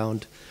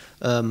 around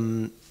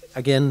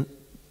again,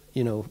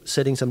 you know,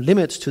 setting some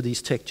limits to these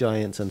tech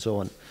giants and so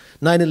on.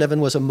 9/11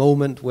 was a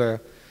moment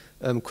where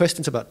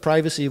questions about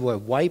privacy were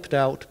wiped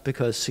out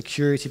because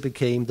security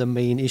became the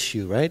main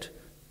issue, right?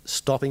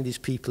 Stopping these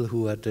people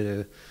who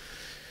had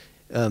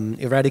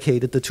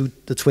eradicated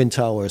the Twin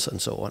Towers and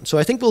so on. So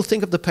I think we'll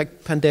think of the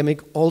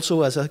pandemic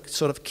also as a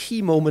sort of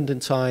key moment in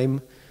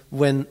time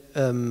when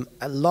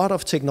a lot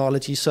of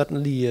technology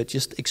suddenly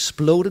just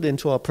exploded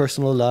into our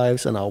personal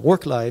lives and our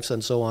work lives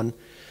and so on.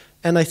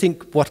 And I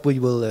think what we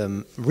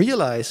will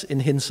realize in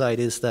hindsight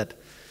is that,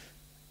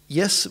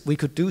 yes, we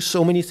could do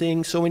so many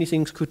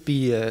things could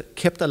be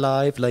kept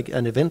alive, like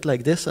an event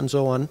like this and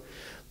so on,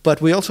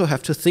 but we also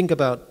have to think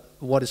about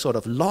what is sort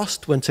of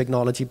lost when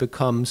technology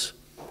becomes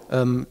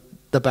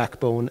the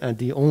backbone and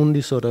the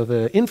only sort of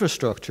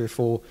infrastructure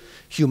for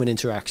human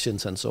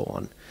interactions and so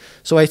on.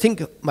 So I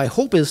think my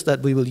hope is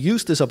that we will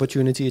use this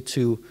opportunity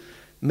to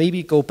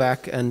maybe go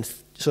back and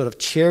sort of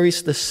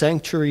cherish the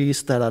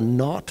sanctuaries that are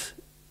not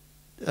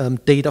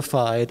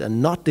datafied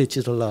and not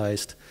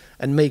digitalized,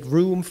 and make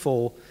room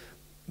for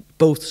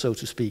both, so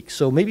to speak.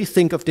 So maybe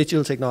think of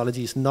digital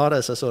technologies not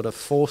as a sort of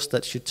force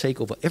that should take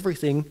over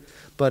everything,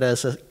 but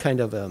as a kind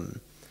of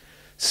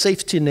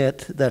safety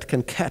net that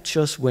can catch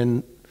us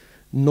when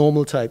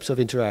normal types of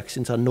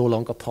interactions are no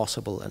longer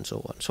possible and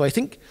so on. So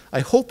I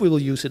hope we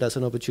will use it as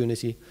an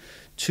opportunity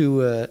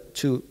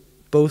to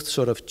both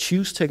sort of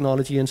choose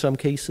technology in some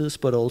cases,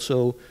 but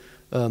also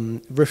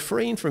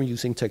refrain from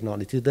using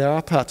technology. There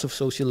are parts of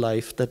social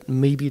life that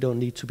maybe don't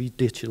need to be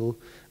digital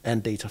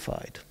and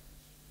datafied.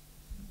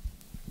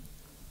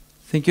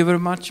 Thank you very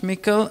much,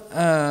 Mikkel.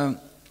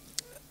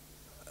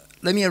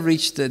 Let me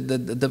reach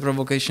the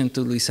provocation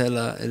to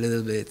Luisella a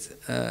little bit.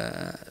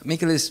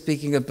 Mikkel is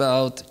speaking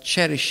about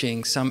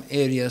cherishing some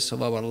areas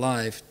of our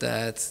life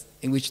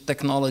in which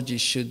technology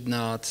should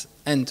not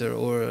enter,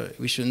 or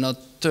we should not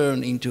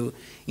turn into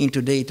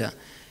data.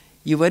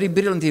 You very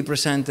brilliantly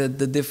presented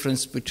the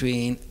difference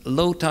between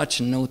low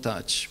touch and no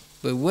touch.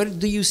 But where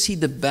do you see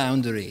the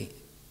boundary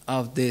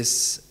of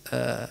this?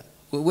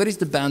 Where is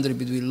the boundary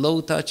between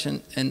low touch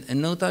and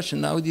no touch,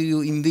 and how do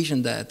you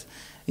envision that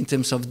in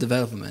terms of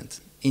development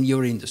in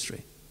your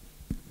industry?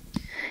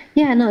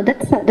 Yeah, no,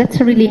 that's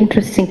a really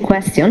interesting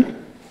question.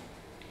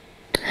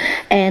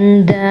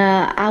 And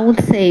I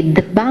would say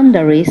the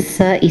boundaries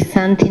is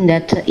something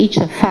that each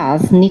of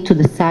us need to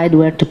decide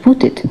where to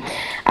put it.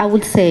 I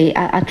would say,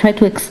 I try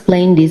to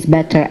explain this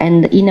better,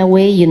 and in a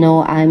way, you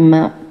know,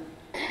 I'm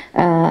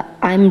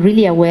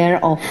really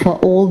aware of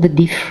all the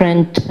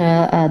different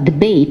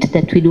debate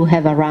that we do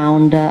have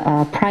around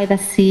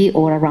privacy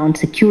or around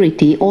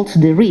security, also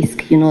the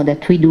risk, you know,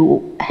 that we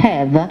do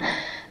have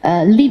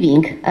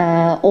leaving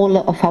all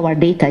of our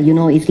data. You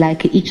know, it's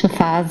like each of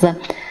us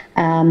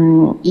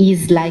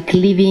is like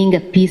leaving a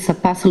piece, a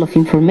puzzle of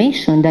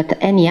information that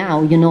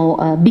anyhow, you know,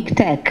 big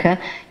tech,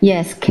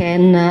 yes,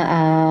 can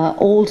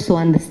also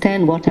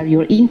understand what are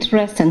your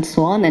interests and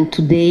so on. And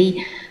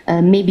today,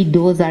 maybe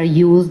those are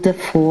used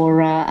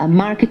for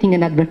marketing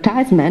and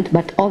advertisement,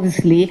 but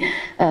obviously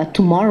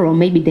tomorrow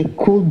maybe they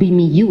could be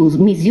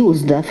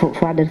misused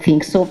for other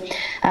things. So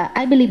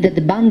I believe that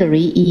the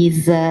boundary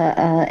is,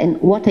 and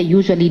what I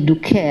usually do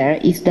care,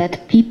 is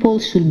that people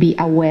should be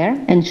aware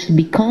and should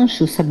be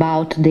conscious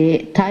about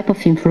the type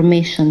of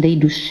information they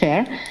do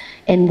share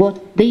and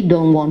what they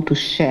don't want to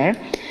share.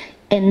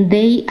 And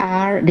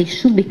they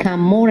should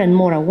become more and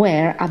more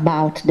aware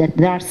about that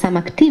there are some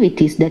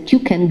activities that you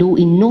can do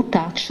in no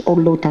touch or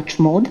low touch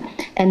mode.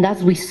 And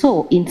as we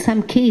saw, in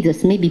some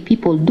cases, maybe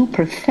people do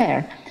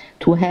prefer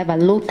to have a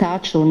low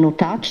touch or no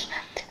touch.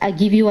 I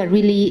give you a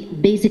really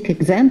basic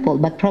example,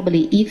 but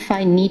probably if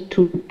I need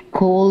to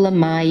call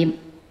my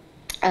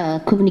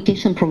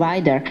communication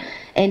provider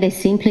and I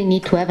simply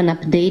need to have an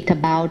update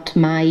about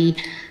my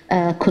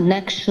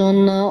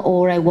connection,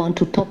 or I want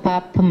to top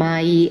up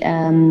my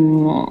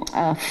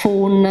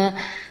phone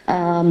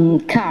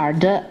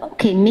card.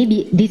 Okay,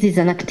 maybe this is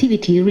an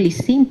activity really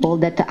simple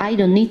that I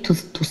don't need to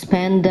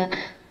spend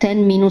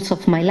 10 minutes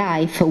of my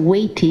life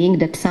waiting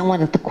that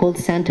someone at the call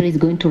center is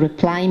going to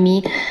reply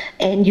me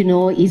and, you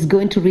know, is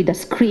going to read a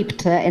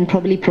script and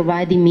probably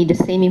providing me the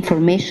same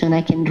information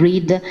I can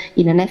read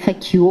in an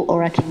FAQ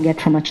or I can get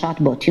from a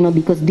chatbot, you know,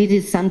 because this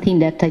is something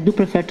that I do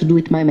prefer to do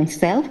it by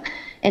myself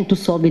and to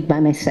solve it by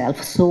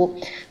myself. So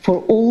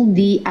for all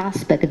the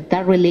aspects that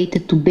are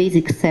related to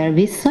basic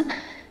service,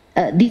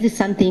 this is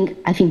something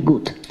I think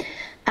good.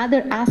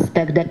 Other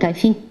aspect that I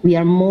think we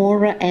are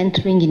more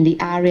entering in the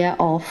area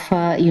of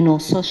you know,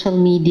 social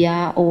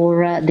media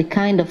or the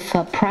kind of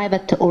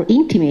private or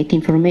intimate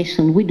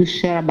information we do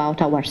share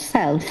about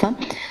ourselves.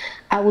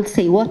 I would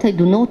say what I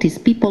do notice,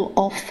 people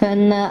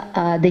often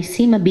they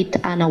seem a bit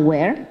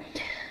unaware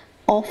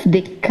of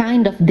the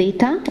kind of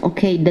data,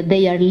 okay, that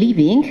they are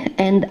leaving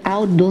and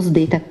how those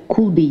data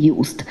could be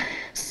used.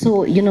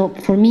 So, you know,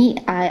 for me,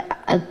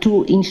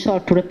 in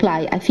short, to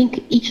reply, I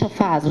think each of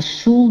us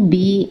should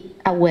be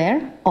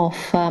aware of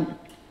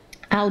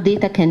how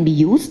data can be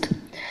used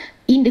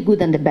in the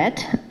good and the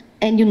bad.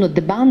 And, you know,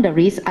 the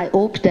boundaries, I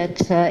hope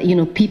that, you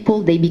know,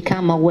 people, they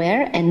become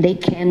aware and they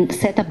can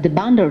set up the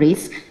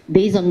boundaries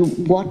based on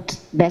what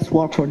best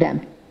works for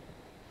them.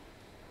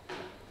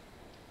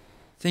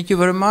 Thank you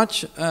very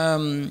much.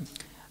 I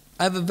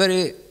have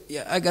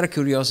I got a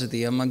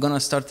curiosity. I'm going to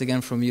start again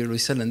from you,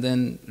 Luisella, and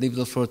then leave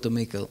the floor to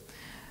Mikkel.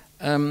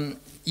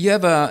 You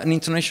have an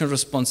international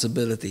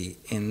responsibility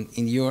in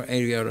your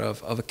area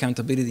of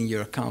accountability in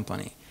your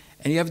company.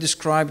 And you have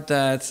described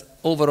that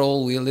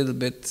overall we're a little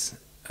bit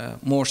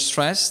more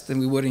stressed than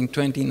we were in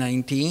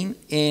 2019.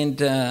 And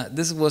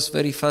this was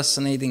very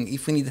fascinating.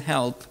 If we need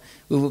help,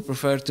 we would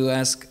prefer to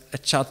ask a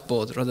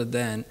chatbot rather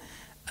than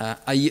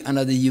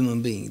another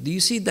human being. Do you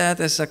see that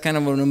as a kind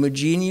of an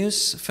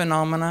homogeneous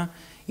phenomena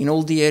in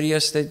all the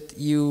areas that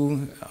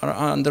you are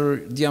under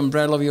the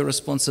umbrella of your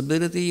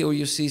responsibility, or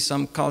you see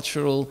some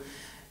cultural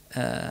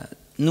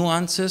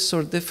nuances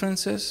or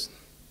differences?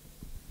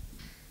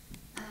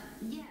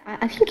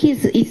 I think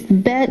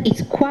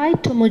it's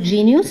quite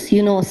homogeneous.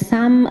 You know,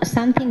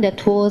 something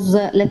that was,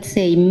 let's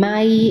say, in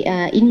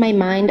my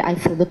mind, I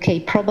thought,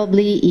 okay,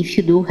 probably if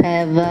you do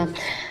have,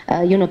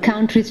 you know,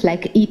 countries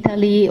like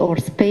Italy or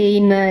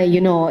Spain,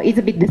 you know, it's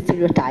a bit the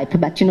stereotype,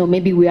 but, you know,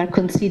 maybe we are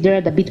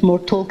considered a bit more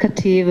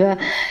talkative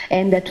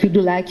and that we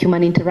do like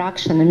human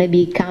interaction, and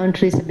maybe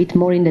countries a bit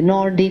more in the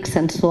Nordics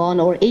and so on,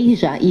 or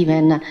Asia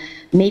even,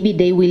 maybe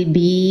they will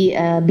be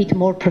a bit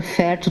more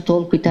preferred to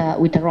talk with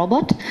a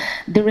robot.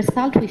 The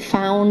result we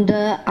found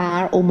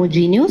are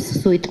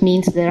homogeneous, so it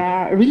means there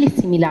are really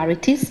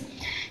similarities.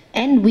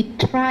 And we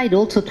tried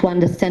also to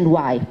understand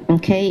why,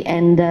 okay?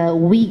 And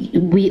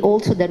we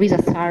also, there is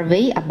a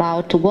survey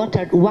about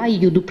why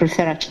you do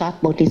prefer a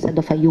chatbot instead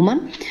of a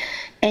human.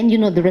 And, you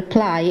know, the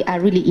reply are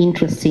really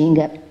interesting.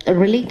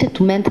 Related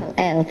to mental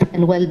health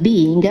and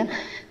well-being,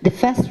 the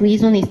first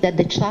reason is that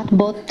the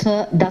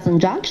chatbot doesn't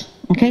judge.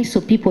 Okay,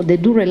 so people, they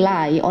do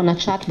rely on a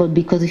chatbot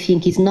because they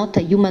think it's not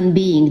a human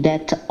being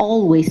that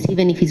always,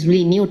 even if it's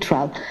really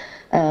neutral,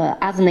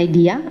 has an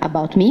idea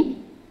about me.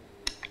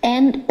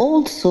 And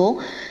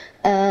also,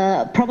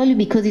 probably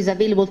because it's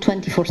available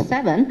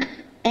 24/7,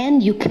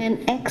 and you can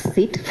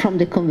exit from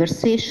the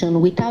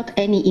conversation without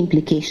any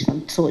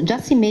implication. So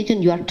just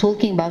imagine you are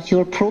talking about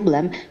your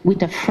problem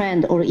with a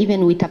friend or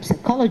even with a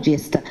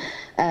psychologist.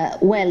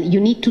 Well, you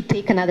need to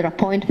take another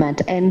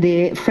appointment, and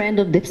the friend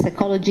of the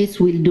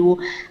psychologist will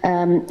do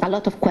a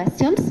lot of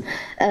questions,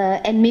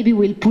 and maybe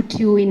will put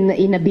you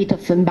in a bit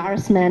of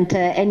embarrassment,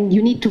 and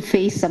you need to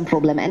face some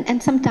problem.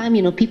 And sometimes,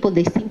 you know, people,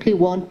 they simply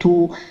want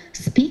to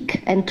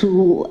speak and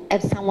to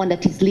have someone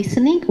that is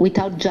listening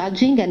without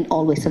judging and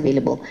always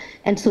available.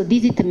 And so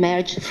this it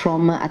emerged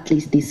from at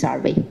least this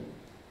survey.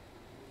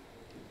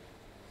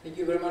 Thank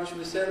you very much,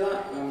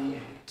 Luisella.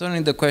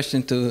 Turning the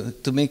question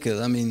to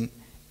Mikkel, I mean,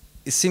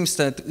 it seems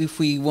that if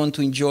we want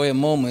to enjoy a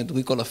moment,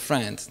 we call a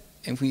friend.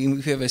 And if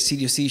we have a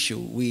serious issue,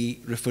 we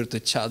refer to a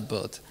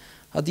chatbot.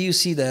 How do you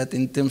see that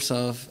in terms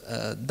of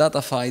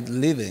datafied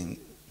living?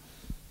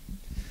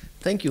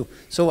 Thank you.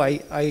 So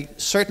I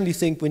certainly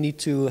think we need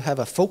to have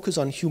a focus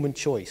on human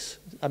choice.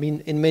 I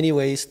mean, in many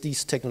ways,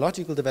 these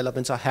technological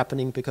developments are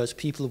happening because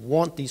people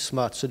want these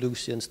smart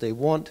solutions. They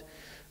want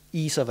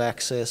ease of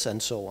access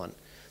and so on.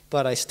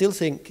 But I still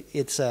think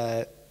it's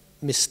a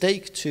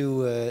mistake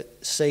to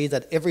say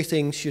that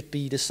everything should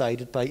be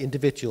decided by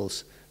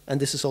individuals. And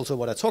this is also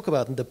what I talk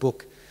about in the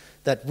book,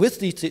 that with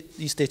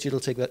these digital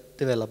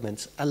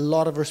developments, a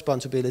lot of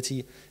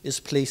responsibility is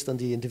placed on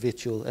the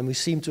individual. And we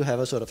seem to have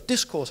a sort of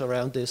discourse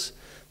around this,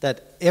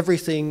 that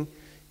everything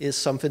is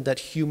something that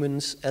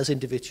humans as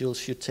individuals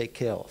should take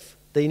care of.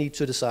 They need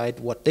to decide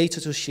what data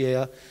to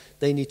share,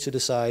 they need to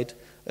decide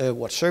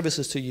what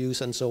services to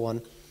use and so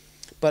on.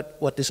 But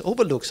what this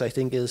overlooks, I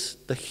think, is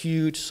the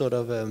huge sort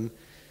of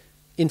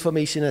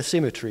information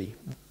asymmetry.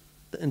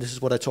 And this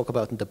is what I talk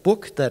about in the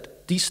book,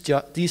 that these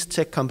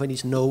tech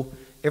companies know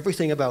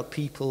everything about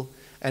people,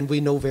 and we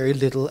know very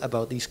little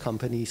about these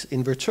companies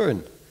in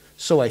return.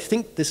 So I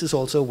think this is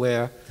also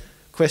where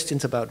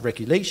questions about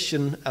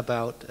regulation,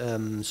 about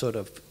sort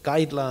of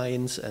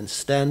guidelines and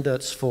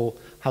standards for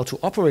how to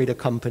operate a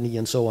company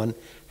and so on,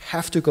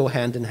 have to go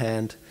hand in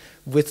hand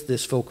with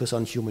this focus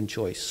on human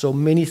choice. So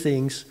many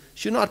things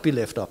should not be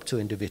left up to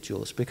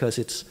individuals because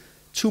it's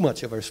too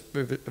much of a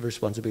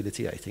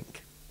responsibility, I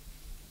think.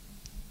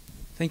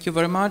 Thank you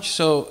very much.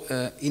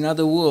 So, in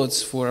other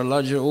words, for a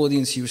larger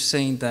audience, you're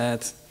saying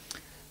that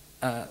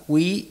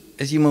we,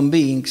 as human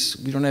beings,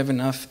 we don't have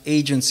enough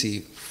agency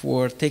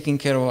for taking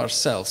care of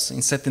ourselves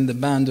and setting the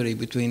boundary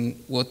between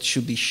what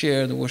should be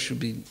shared and what should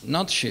be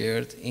not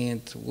shared,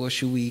 and what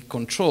should we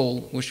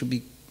control, what should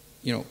be,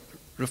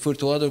 refer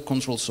to other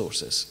control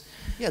sources.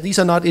 Yeah, these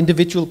are not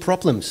individual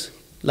problems.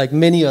 Like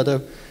many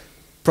other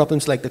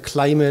problems like the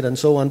climate and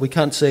so on, we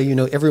can't say,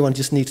 everyone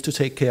just needs to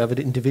take care of it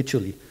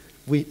individually.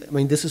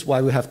 This is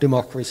why we have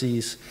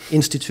democracies,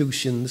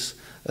 institutions,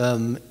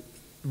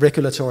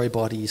 regulatory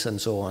bodies,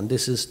 and so on.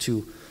 This is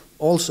to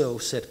also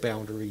set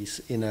boundaries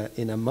in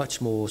a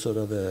much more sort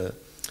of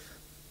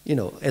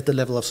at the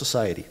level of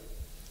society.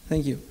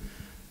 Thank you.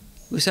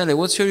 Luisella,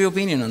 what's your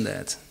opinion on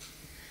that?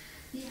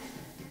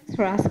 Thanks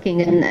for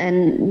asking.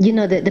 And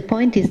the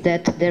point is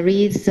that there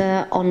is,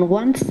 on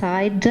one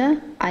side,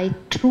 I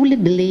truly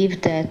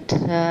believe that,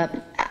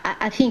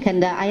 I think,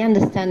 and I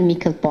understand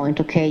Mikkel's point,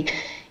 okay,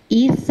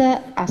 is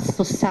a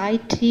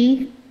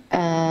society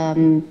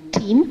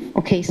team,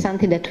 okay,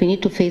 something that we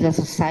need to face as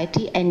a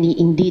society, and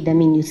indeed,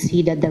 you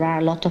see that there are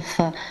a lot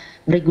of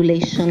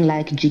regulation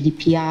like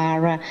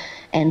GDPR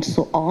and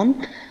so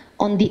on.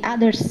 On the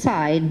other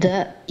side,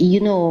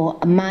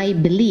 my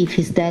belief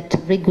is that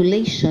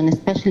regulation,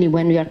 especially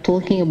when we are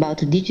talking about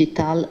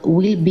digital,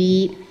 will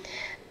be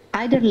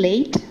either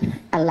late,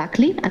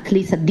 unluckily, at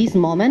least at this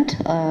moment,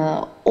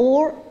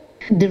 or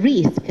the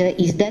risk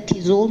is that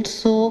is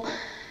also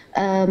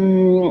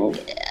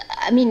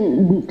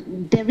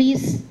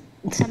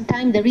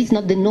sometimes there is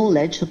not the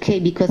knowledge, okay,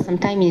 because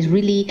sometimes it's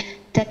really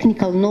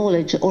technical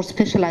knowledge or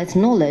specialized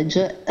knowledge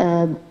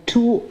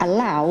to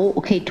allow,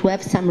 okay, to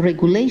have some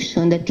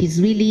regulation that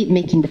is really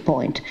making the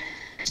point.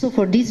 So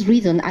for this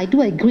reason, I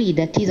do agree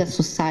that is a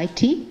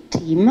society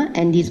team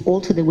and is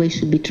also the way it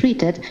should be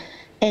treated.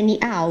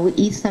 Anyhow,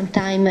 it's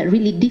sometimes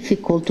really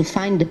difficult to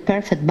find the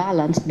perfect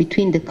balance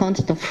between the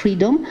concept of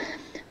freedom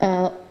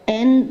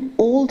and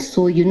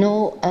also,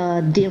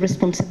 the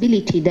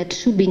responsibility that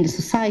should be in the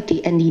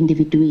society and in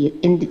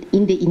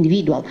the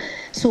individual.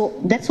 So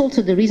that's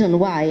also the reason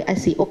why I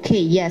say, okay,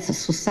 yes,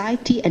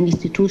 society and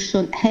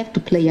institution have to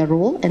play a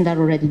role and are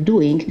already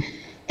doing.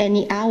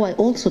 Anyhow, I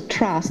also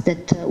trust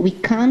that we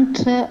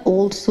can't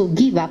also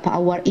give up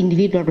our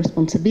individual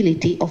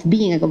responsibility of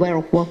being aware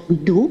of what we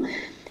do.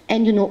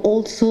 And,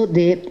 also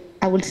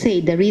I would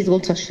say there is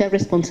also a shared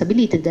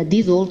responsibility that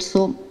is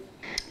also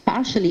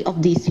partially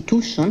of the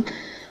institution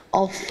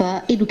of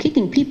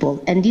educating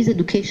people, and this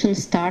education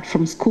starts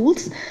from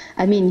schools.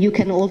 You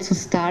can also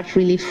start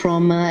really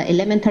from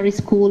elementary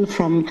school,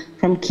 from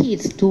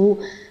kids to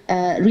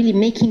really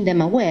making them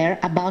aware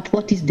about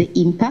what is the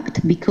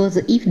impact, because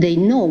if they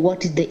know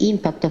what is the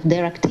impact of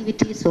their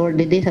activities or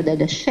the data that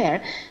they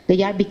share,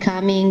 they are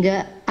becoming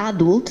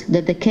adult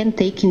that they can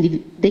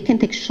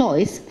take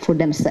choice for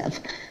themselves.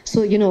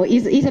 So,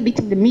 it's a bit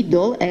in the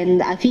middle,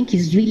 and I think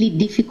it's really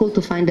difficult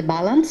to find a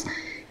balance.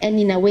 And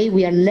in a way,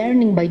 we are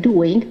learning by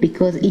doing,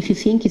 because if you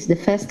think it's the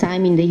first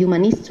time in the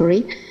human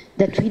history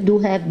that we do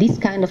have this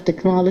kind of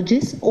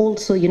technologies,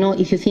 also,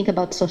 if you think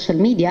about social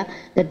media,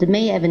 that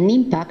may have an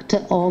impact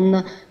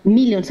on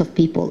millions of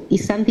people,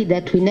 is something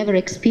that we never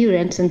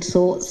experienced, and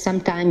so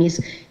sometimes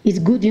it's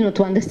good,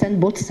 to understand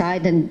both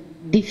sides, and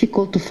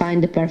difficult to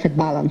find the perfect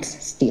balance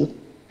still.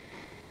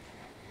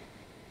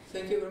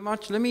 Thank you very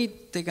much. Let me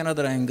take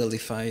another angle,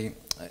 if I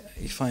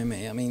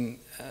may.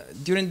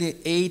 During the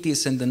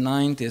 80s and the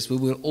 90s, we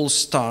were all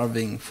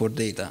starving for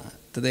data.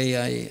 Today,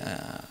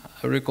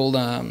 I recall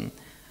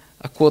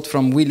a quote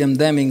from William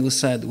Deming, who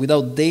said,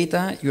 "Without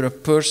data, you're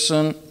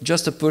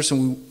just a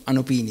person with an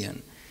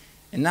opinion."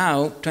 And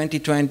now,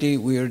 2020,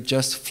 we're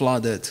just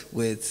flooded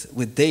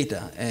with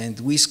data. And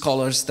we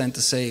scholars tend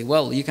to say,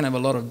 well, you can have a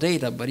lot of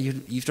data, but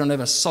if you don't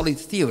have a solid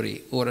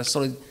theory or a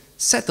solid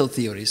set of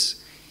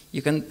theories,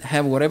 you can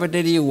have whatever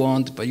data you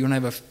want, but you don't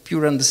have a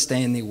pure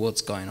understanding of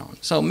what's going on.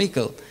 So,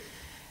 Mikkel,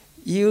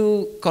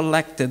 you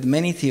collected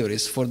many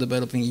theories for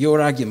developing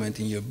your argument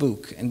in your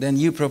book, and then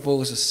you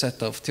propose a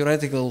set of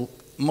theoretical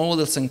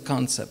models and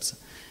concepts.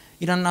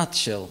 In a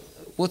nutshell,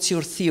 what's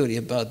your theory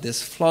about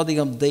this flooding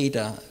of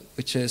data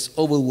which is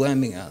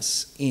overwhelming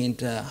us, and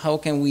how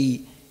can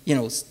we,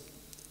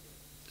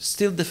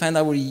 still defend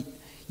our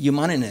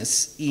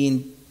humaneness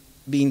in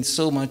being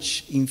so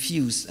much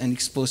infused and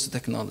exposed to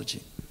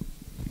technology?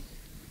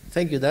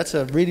 Thank you. That's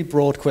a really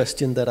broad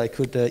question that I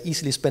could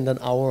easily spend an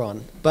hour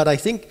on. But I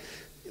think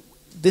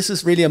this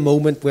is really a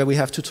moment where we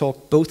have to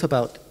talk both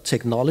about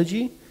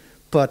technology,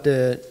 but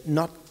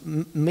not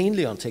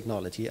mainly on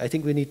technology. I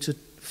think we need to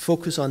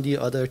focus on the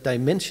other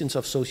dimensions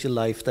of social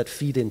life that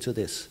feed into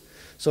this.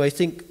 So I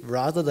think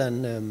rather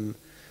than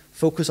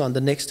focus on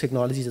the next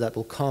technologies that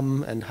will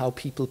come and how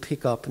people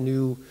pick up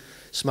new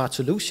smart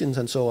solutions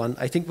and so on,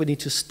 I think we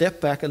need to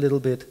step back a little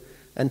bit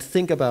and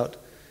think about,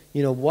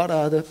 what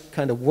are the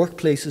kind of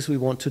workplaces we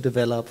want to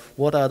develop?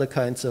 What are the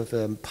kinds of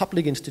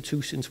public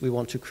institutions we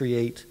want to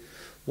create?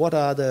 What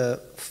are the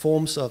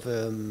forms of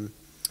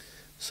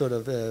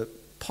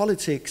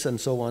politics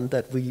and so on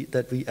that we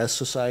as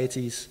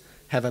societies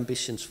have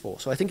ambitions for?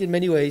 So I think in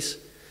many ways,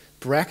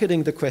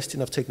 bracketing the question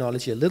of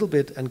technology a little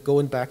bit and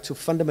going back to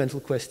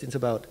fundamental questions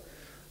about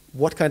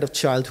what kind of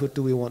childhood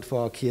do we want for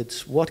our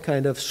kids? What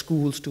kind of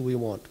schools do we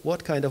want?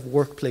 What kind of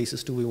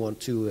workplaces do we want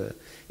to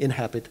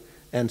inhabit?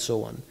 And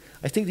so on.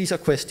 I think these are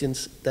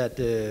questions that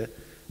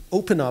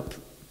open up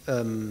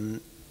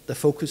the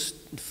focus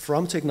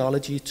from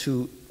technology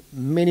to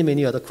many,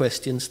 many other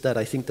questions that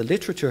I think the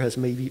literature has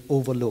maybe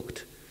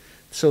overlooked.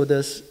 So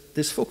there's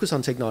this focus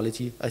on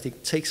technology, I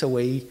think, takes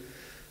away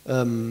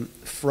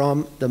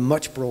from the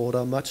much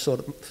broader, much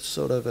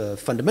sort of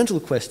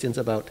fundamental questions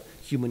about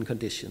human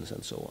conditions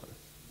and so on.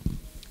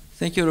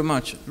 Thank you very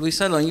much.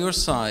 Luisella, on your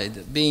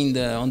side, being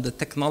on the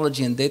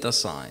technology and data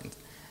side,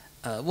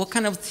 what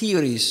kind of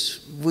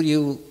theories would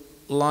you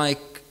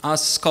like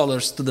us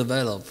scholars to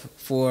develop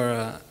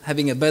for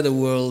having a better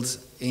world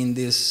in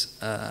this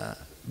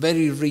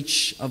very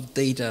rich of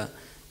data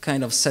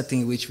kind of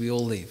setting in which we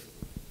all live?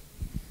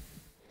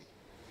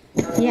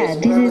 Yeah,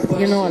 this is,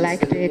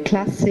 like the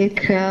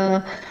classic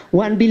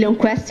 1 billion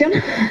question.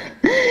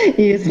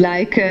 Is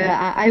like,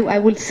 I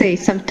would say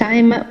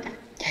sometime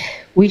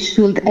we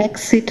should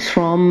exit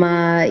from,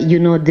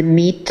 the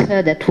myth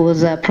that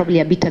was probably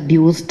a bit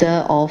abused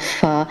of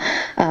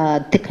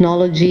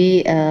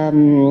technology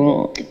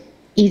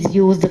is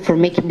used for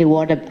making the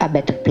world a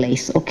better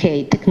place.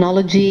 Okay,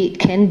 technology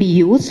can be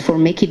used for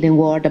making the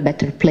world a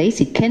better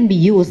place. It can be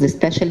used,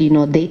 especially,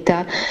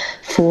 data,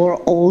 for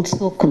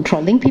also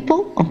controlling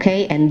people.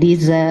 Okay, and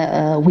this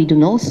we do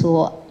know.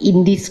 So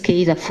in this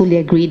case, I fully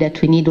agree that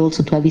we need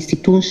also to have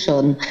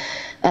institutions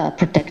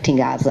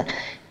protecting us.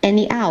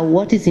 Anyhow,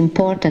 what is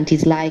important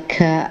is like,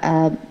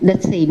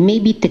 let's say,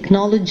 maybe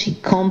technology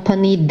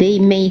company, they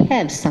may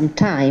have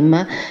sometime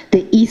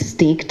the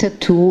instinct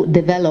to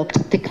develop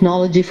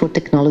technology for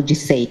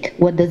technology's sake.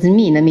 What does it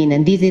mean? I mean,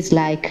 and this is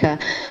like,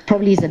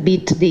 probably is a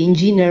bit the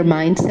engineer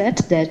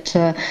mindset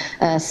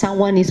that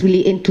someone is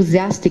really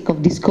enthusiastic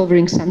of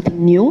discovering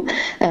something new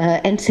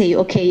and say,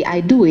 okay,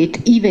 I do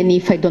it, even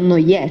if I don't know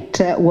yet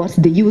what's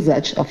the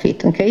usage of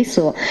it, okay?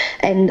 So,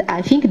 and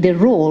I think the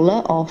role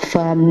of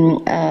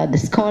the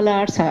scholars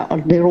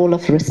or the role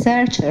of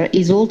researcher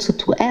is also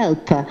to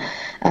help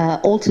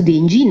also the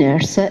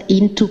engineers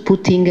into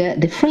putting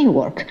the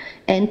framework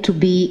and to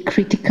be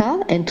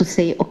critical and to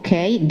say,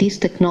 okay, this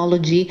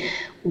technology,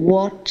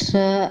 why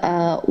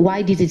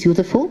this is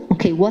useful?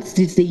 Okay, what's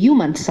this the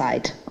human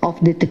side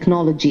of the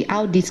technology?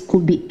 How this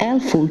could be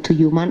helpful to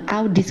human?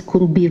 How this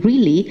could be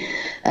really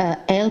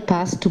help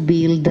us to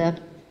build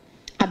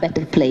a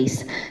better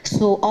place.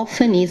 So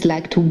often is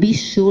like to be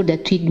sure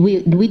that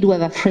we do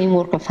have a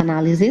framework of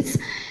analysis,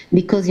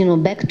 because,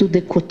 back to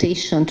the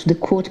quotation, to the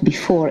quote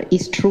before,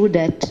 it's true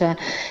that,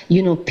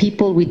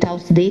 people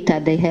without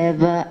data, they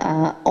have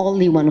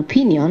only one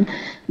opinion,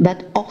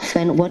 but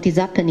often what is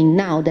happening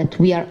now that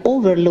we are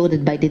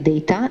overloaded by the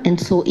data, and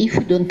so if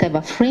we don't have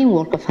a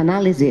framework of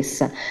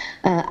analysis,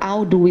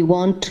 how do we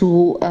want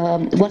to,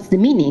 what's the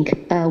meaning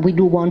we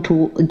do want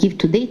to give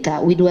to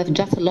data? We do have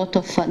just a lot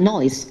of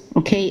noise,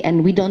 okay,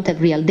 and we don't have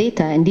real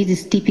data, and this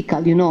is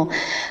typical,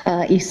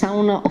 if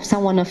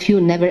someone of you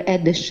never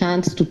had the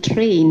chance to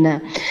train,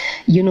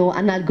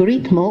 an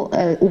algorithm,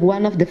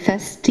 one of the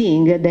first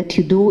thing that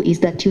you do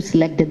is that you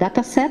select the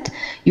data set,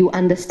 you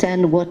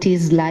understand what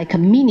is like a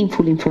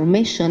meaningful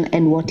information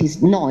and what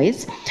is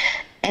noise.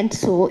 And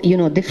so,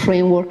 the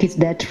framework is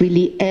that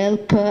really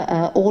help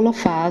all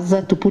of us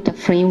to put a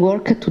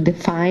framework to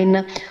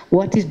define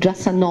what is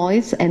just a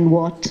noise and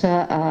what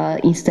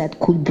instead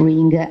could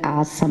bring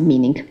us some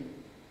meaning.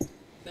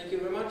 Thank you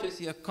very much. I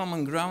see a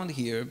common ground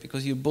here,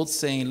 because you're both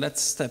saying,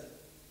 let's step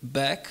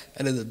back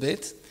a little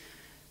bit.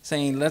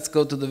 saying, let's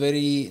go to the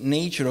very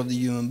nature of the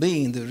human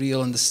being, the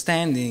real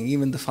understanding,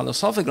 even the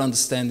philosophical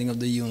understanding of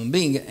the human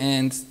being,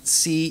 and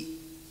see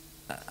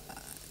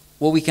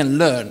what we can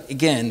learn,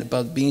 again,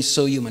 about being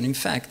so human. In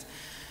fact,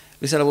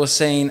 Luisella was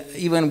saying,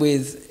 even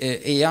with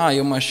AI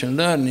or machine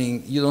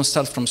learning, you don't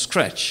start from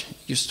scratch.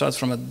 You start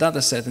from a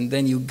data set, and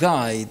then you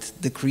guide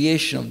the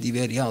creation of the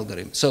very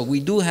algorithm. So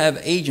we do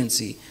have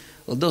agency,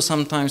 although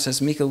sometimes,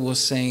 as Mikkel was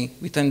saying,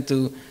 we tend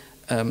to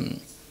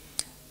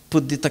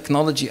put the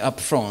technology up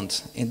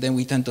front, and then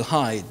we tend to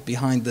hide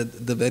behind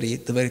the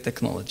very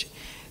technology.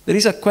 There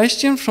is a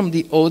question from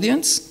the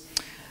audience.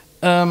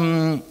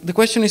 The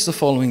question is the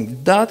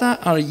following: data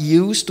are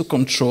used to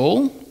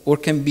control, or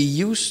can be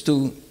used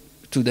to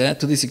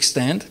this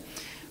extent,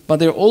 but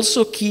they're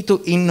also key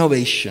to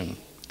innovation.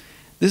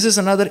 This is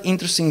another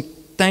interesting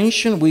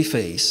tension we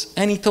face.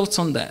 Any thoughts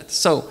on that?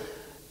 So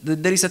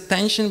there is a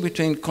tension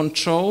between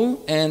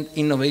control and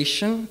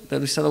innovation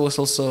that Luisella was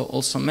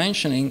also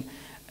mentioning.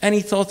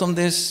 Any thought on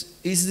this?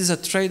 Is this a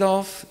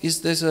trade-off?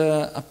 Is this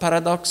a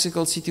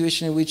paradoxical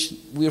situation in which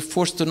we are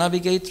forced to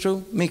navigate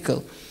through?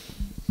 Mikkel.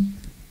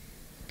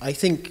 I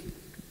think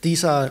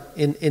these are,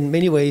 in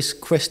many ways,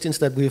 questions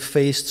that we've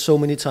faced so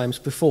many times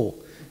before.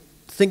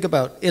 Think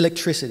about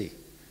electricity.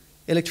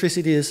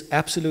 Electricity is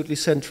absolutely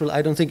central.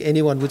 I don't think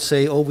anyone would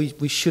say, oh,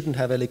 we shouldn't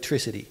have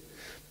electricity.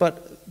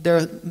 But there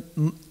are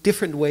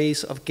different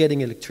ways of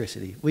getting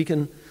electricity. We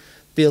can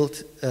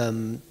build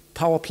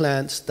power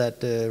plants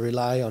that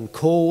rely on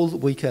coal.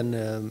 We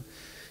can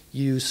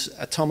use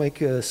atomic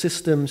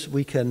systems.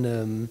 We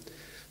can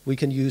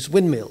use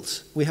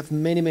windmills. We have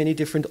many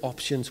different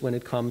options when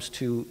it comes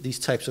to these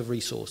types of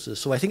resources.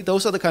 So I think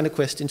those are the kind of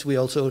questions we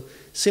also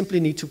simply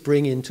need to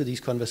bring into these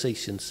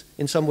conversations.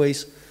 In some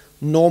ways,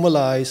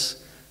 normalize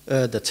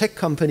the tech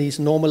companies,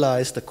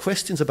 normalize the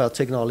questions about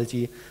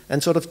technology,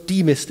 and sort of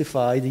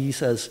demystify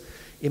these as,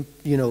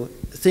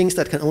 things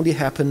that can only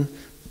happen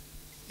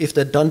if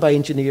they're done by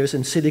engineers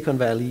in Silicon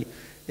Valley,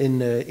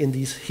 in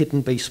these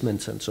hidden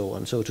basements and so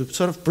on. So to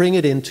sort of bring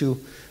it into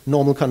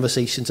normal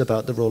conversations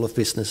about the role of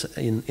business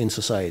in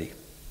society.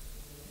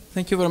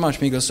 Thank you very much,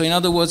 Mikkel. So in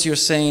other words, you're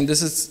saying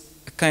this is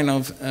a kind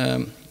of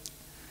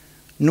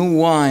new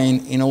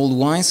wine in old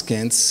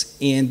wineskins,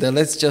 and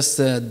let's just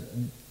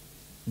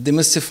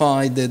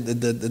demystify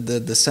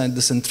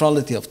the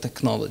centrality of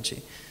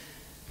technology.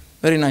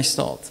 Very nice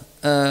thought.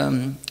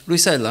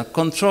 Luisella,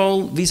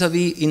 control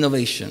vis-a-vis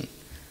innovation.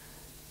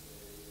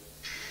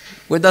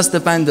 Where does the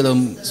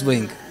pendulum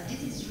swing?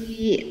 This is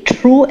really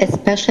true,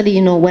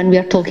 especially when we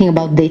are talking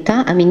about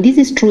data. I mean, this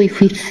is true if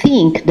we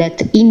think that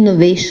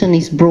innovation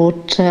is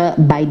brought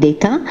by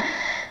data.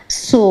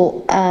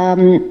 So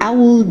I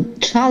will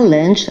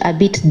challenge a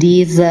bit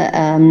this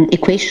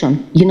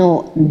equation.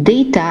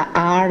 Data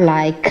are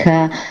like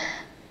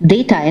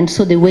data, and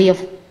so the way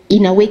of,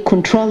 in a way,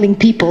 controlling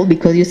people,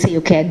 because you say,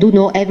 okay, I do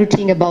know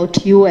everything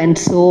about you, and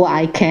so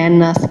I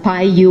can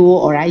spy you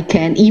or I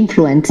can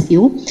influence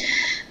you.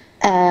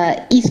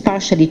 Is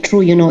partially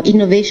true.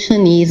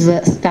 Innovation is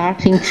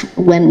starting,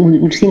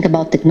 when we think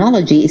about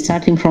technology, is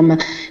starting from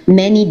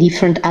many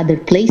different other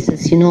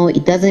places.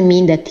 It doesn't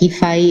mean that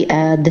if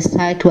I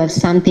decide to have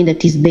something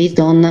that is based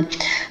on,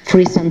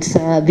 for instance,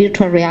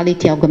 virtual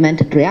reality,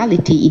 augmented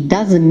reality, it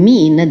doesn't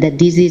mean that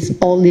this is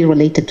only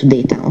related to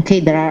data.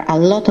 Okay, there are a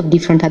lot of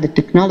different other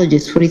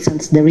technologies. For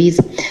instance, there is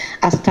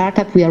a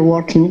startup we are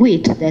working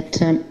with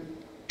that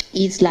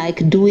is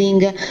like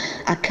doing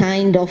a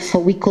kind of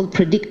we call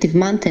predictive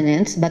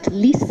maintenance, but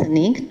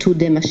listening to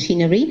the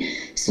machinery.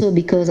 So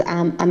because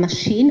a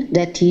machine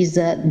that is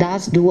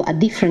does do a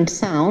different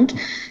sound,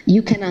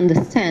 you can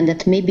understand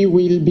that maybe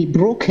will be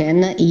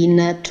broken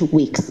in 2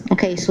 weeks.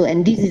 Okay, so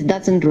and this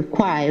doesn't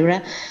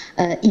require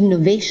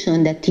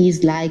innovation that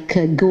is like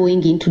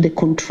going into the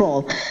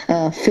control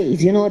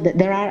phase.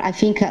 There are, I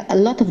think, a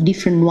lot of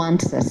different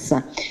nuances,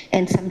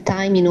 and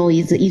sometimes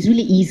is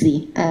really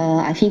easy.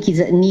 I think it's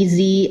an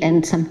easy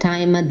and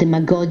sometimes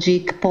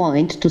demagogic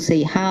point to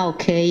say how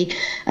okay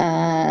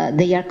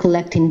they are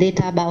collecting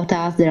data about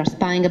us, they are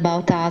spying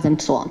about us,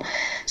 and so on.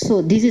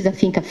 So this is, I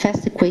think, a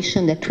first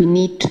equation that we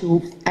need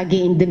to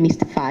again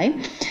demystify.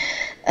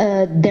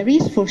 There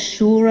is for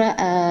sure,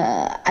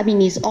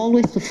 is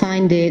always to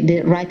find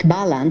the right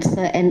balance,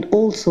 and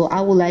also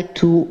I would like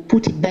to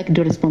put it back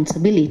the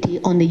responsibility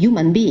on the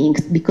human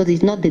beings, because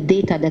it's not the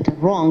data that are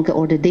wrong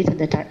or the data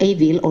that are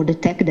evil or the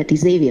tech that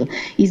is evil.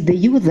 It's the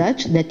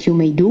usage that you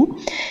may do.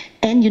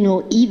 And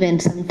even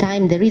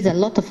sometimes there is a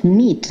lot of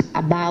myth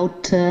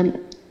about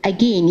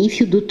again, if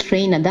you do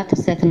train a data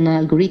set and an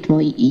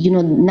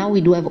algorithm, now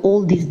we do have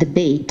all this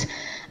debate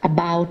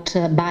about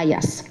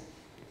bias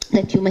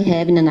that you may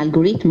have in an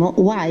algorithm.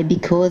 Why?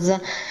 Because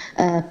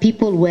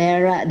people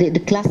were,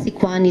 the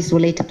classic one is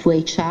related to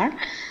HR.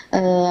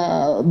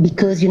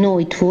 Because,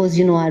 it was,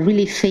 a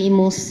really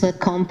famous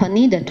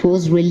company that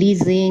was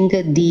releasing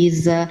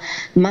this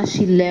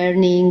machine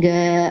learning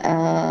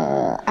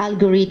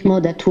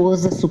algorithm that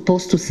was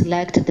supposed to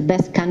select the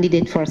best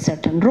candidate for a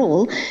certain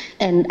role.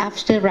 And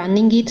after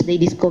running it, they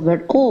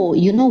discovered, oh,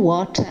 you know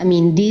what? I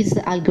mean, this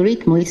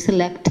algorithm is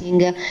selecting,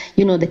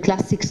 the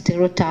classic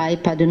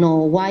stereotype, I don't know,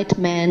 white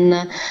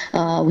man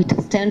with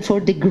a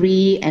Stanford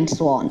degree and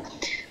so on.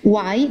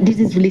 Why? This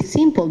is really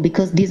simple,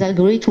 because this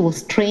algorithm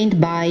was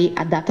trained by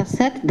a data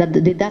set, that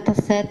the data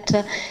set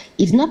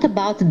is not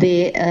about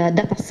the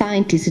data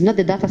scientist, it's not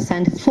the data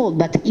scientist's fault,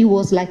 but he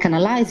was like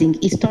analyzing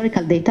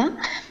historical data.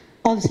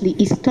 Obviously,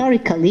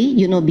 historically,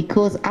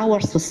 because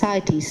our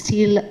society is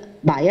still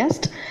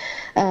biased,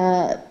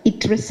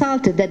 it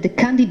resulted that the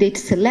candidate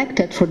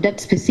selected for that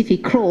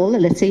specific role,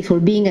 let's say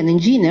for being an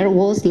engineer,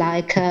 was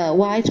like a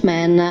white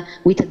man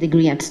with a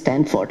degree at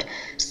Stanford.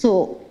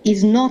 So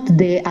is not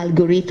the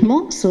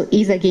algorithm, so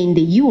is again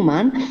the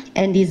human,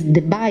 and is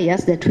the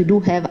bias that we do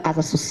have as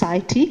a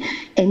society.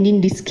 And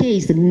in this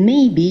case,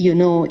 maybe,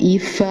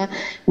 if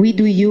we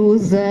do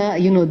use,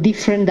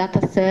 different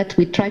data set,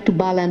 we try to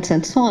balance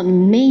and so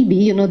on,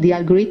 maybe, the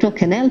algorithm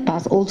can help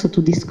us also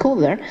to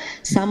discover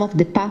some of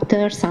the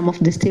patterns, some of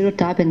the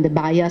stereotype and the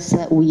bias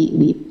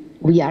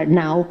we are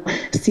now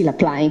still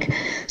applying.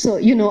 So,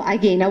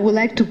 again, I would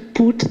like to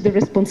put the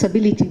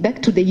responsibility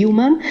back to the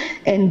human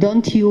and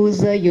don't use,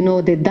 the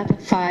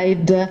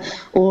datafied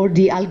or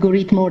the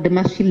algorithm or the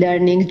machine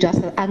learning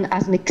just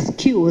as an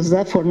excuse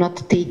for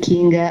not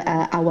taking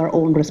our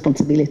own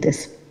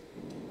responsibilities.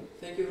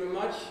 Thank you very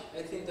much.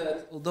 I think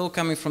that although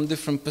coming from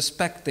different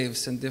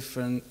perspectives and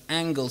different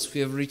angles, we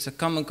have reached a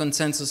common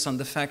consensus on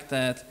the fact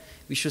that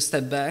we should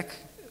step back,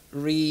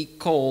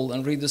 recall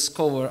and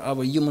rediscover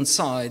our human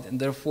side, and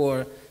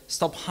therefore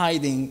stop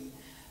hiding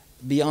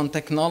beyond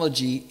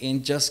technology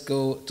and just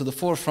go to the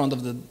forefront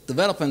of the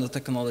development of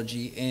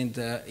technology and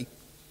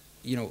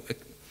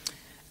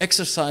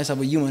exercise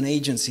our human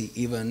agency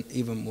even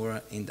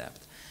more in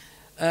depth.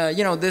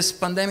 This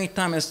pandemic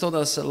time has taught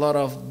us a lot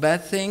of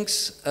bad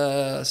things,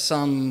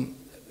 some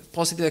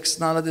positive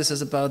externalities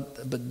is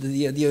about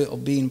the idea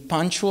of being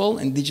punctual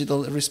and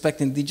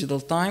respecting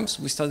digital times.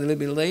 We started a little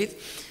bit late.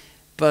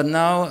 But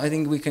now I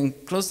think we can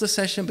close the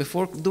session.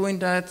 Before doing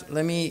that,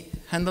 let me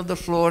hand off the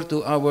floor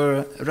to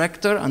our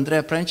rector,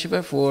 Andrea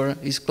Prencipe, for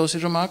his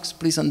closing remarks.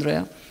 Please,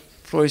 Andrea,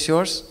 the floor is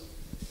yours.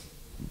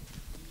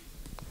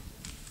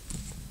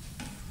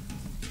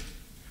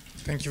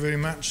 Thank you very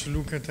much,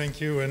 Luca.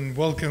 Thank you, and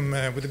welcome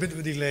with a bit of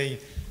a delay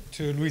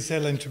to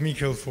Luisella and to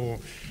Mikkel.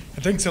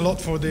 Thanks a lot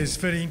for this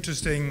very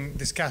interesting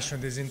discussion,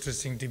 this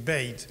interesting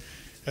debate.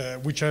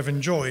 Which I've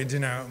enjoyed,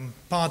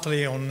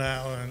 partly on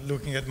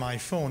looking at my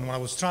phone when I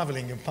was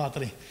traveling, and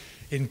partly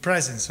in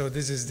presence. So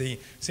this is the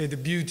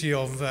beauty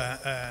of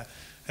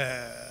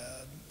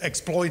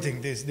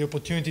exploiting the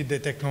opportunity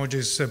that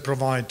technologies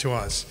provide to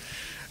us.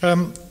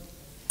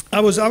 I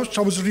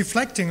was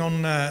reflecting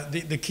on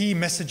the key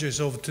messages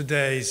of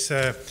today's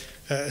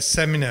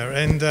seminar,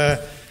 and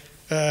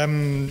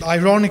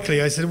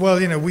ironically, I said, well,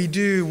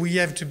 we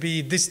have to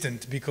be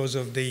distant because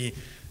of the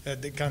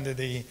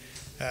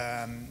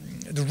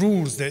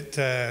rules that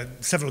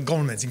several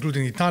governments,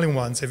 including the Italian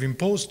ones, have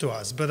imposed to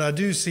us. But I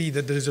do see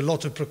that there is a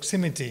lot of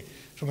proximity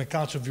from a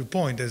cultural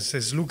viewpoint,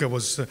 as Luca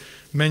was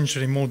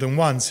mentioning more than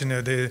once.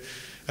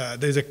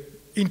 There's an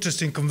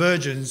interesting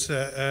convergence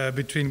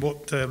between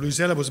what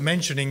Luisella was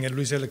mentioning, and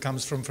Luisella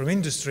comes from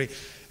industry,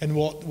 and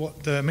what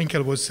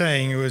Mikkel was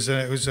saying, who's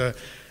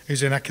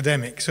an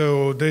academic.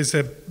 So there's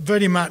a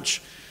very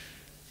much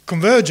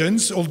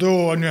convergence,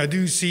 although I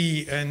do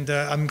see, and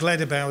I'm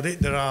glad about it,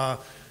 there are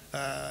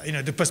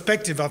the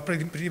perspectives are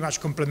pretty much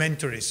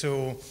complementary.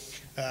 So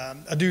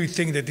I do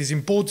think that it's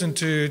important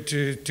to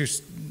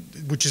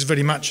which is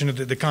very much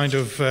the kind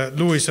of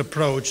Lewis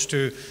approach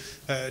to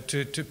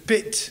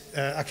pit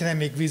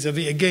academic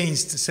vis-a-vis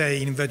against,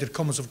 say, in inverted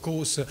commas, of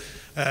course,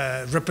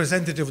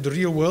 representative of the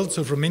real world,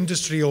 so from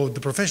industry or the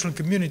professional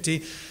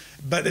community,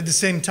 but at the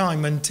same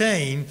time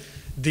maintain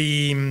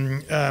the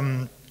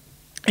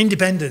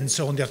independence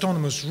on the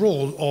autonomous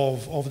role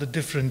of the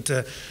different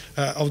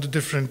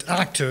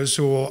actors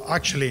who are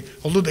actually,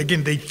 although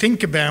again they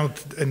think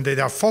about and they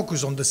are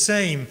focused on the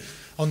same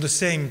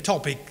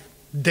topic,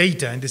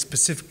 data in this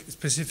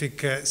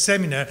specific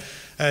seminar,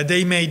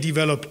 they may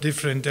develop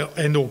different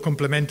and or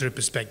complementary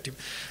perspective.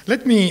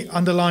 Let me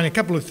underline a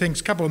couple of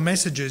things, couple of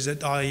messages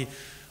that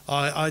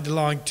I'd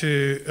like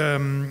to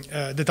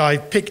that I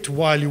picked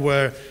while you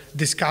were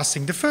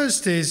discussing. The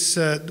first is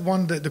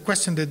the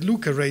question that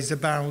Luca raised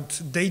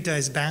about data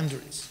as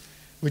boundaries,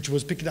 which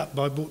was picked up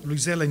by both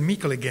Luisella and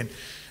Mikkel again.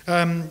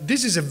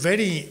 This is a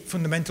very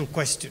fundamental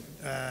question.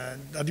 I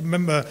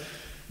remember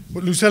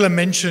what Luisella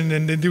mentioned,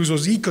 and this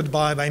was echoed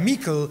by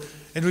Mikkel,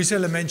 and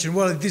Luisella mentioned,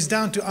 well, it is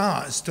down to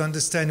us to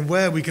understand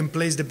where we can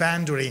place the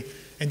boundary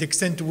and the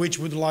extent to which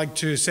we'd like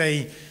to,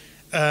 say,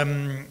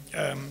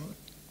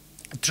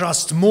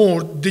 trust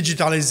more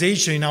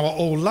digitalization in our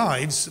own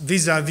lives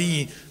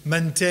vis-a-vis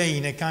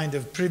maintain a kind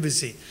of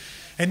privacy.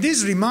 And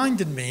this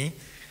reminded me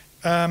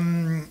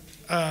of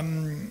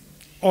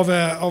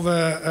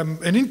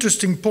an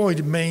interesting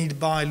point made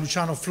by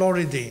Luciano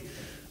Floridi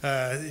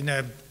in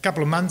a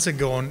couple of months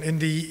ago. And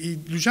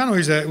Luciano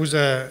is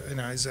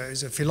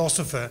a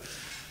philosopher,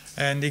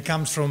 and he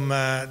comes from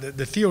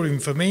the theory of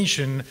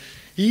information.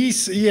 He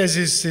has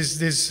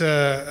this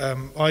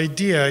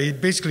idea.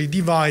 It basically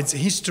divides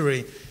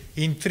history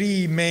in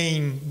three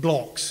main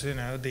blocks.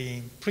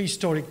 The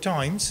prehistoric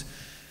times,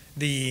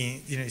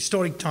 the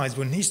historic times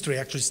when history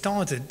actually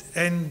started,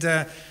 and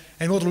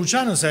what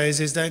Luciano says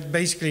is that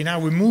basically now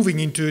we're moving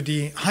into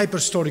the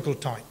hyperhistorical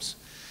times,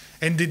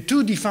 and the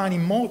two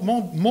defining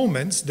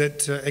moments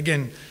that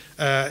again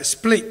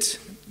split,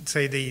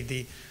 say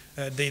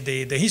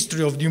the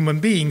history of human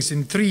beings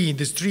in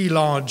these three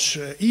large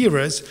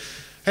eras,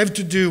 have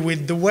to do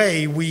with the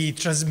way we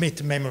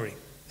transmit memory.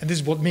 And this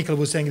is what Mikkel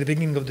was saying at the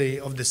beginning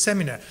of the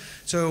seminar.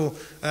 So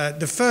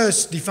the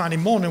first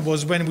defining moment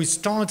was when we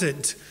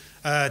started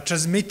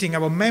transmitting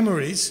our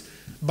memories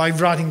by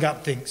writing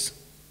up things.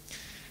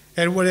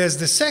 And whereas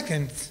the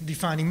second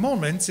defining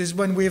moment is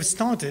when we have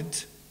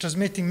started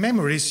transmitting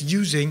memories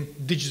using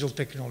digital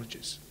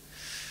technologies.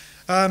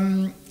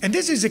 And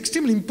this is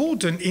extremely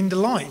important in the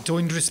light or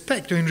in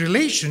respect or in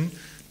relation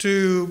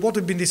to what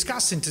we've been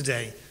discussing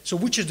today. So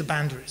which is the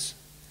boundaries?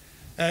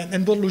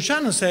 And what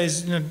Luciano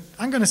says,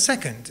 I'm going to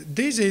second,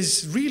 this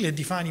is really a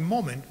defining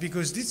moment,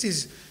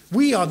 because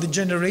we are the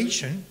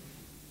generation,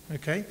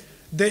 okay,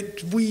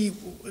 that we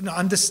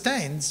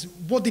understands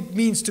what it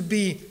means to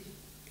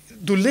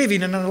live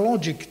in an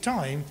analogic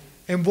time,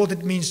 and what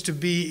it means to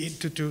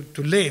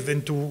live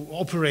and to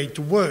operate,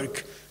 to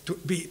work,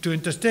 to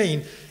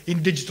entertain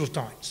in digital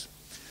times.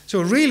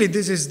 So really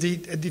this is the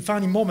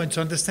defining moment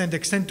to understand the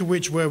extent to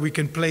which where we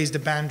can place the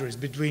boundaries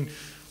between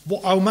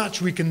how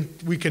much we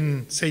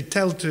can say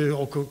tell to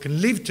or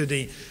can live to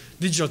the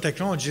digital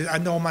technology,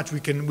 and how much we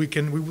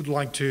would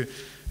like to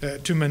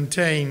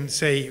maintain,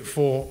 say,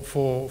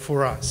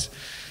 for us.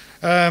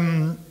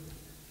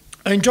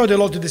 I enjoyed a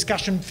lot of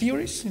discussion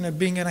theories.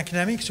 Being an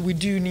academic, so we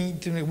do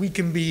need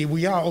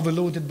we are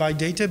overloaded by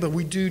data, but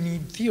we do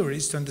need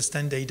theories to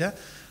understand data.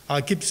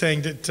 I keep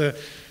saying that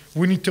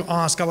we need to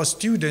ask our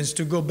students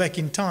to go back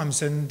in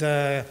times and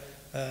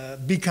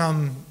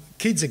become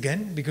kids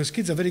again, because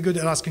kids are very good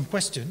at asking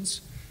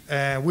questions.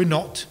 We're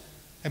not,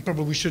 and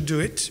probably we should do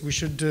it. We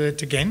should do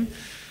it again,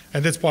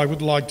 and that's why I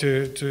would like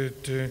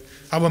to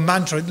our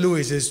mantra at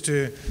Lewis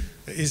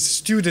is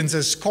students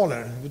as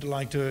scholar. I would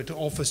like to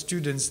offer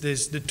students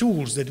the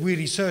tools that we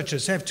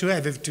researchers have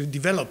to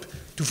develop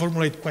to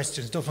formulate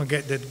questions. Don't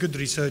forget that good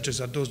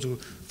researchers are those who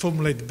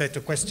formulate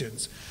better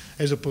questions,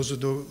 as opposed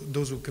to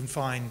those who can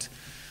find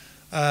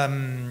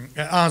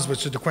answers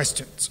to the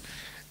questions.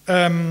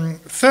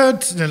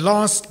 Third and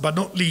last but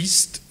not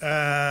least,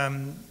 I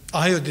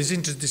heard this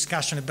interesting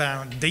discussion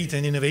about data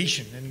and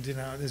innovation, and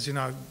as you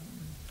know,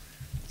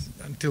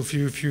 until a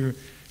few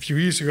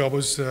years ago,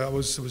 I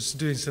was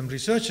doing some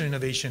research on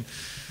innovation,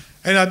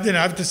 and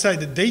I have to say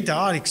that data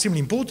are extremely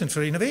important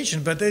for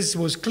innovation. But as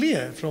was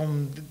clear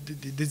from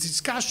the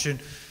discussion,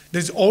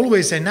 there's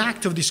always an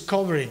act of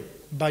discovery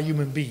by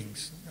human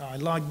beings. I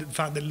like the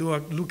fact that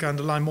Luca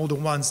underlined more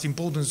than once the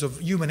importance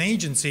of human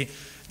agency.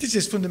 This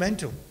is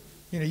fundamental.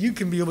 You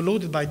can be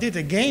overloaded by data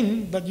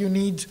again, but you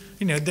need,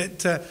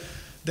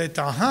 that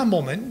aha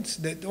moment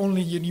that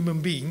only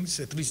human beings,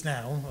 at least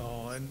now,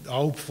 and I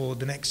hope for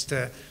the next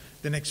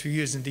few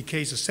years and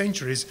decades or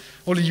centuries,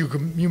 only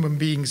human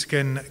beings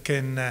can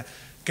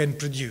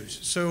produce.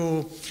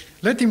 So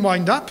let him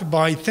wind up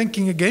by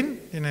thanking again,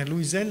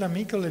 Luisella,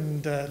 Mikkel,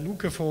 and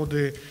Luca for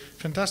the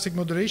fantastic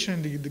moderation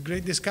and the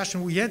great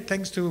discussion we had.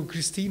 Thanks to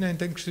Christina and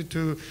thanks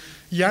to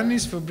Gianni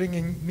for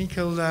bringing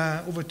Mikkel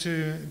over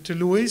to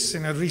Luis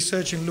and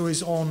researching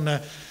Luis on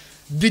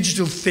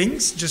digital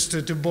things, just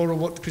to borrow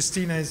what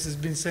Christina has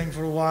been saying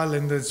for a while.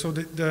 And so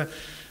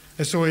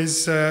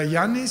is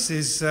Giannis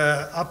is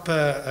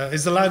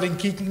alive and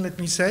kicking, let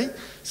me say.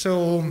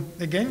 So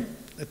again,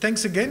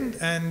 thanks again,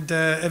 and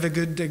have a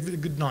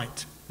good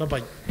night.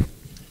 Bye-bye.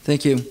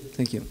 Thank you.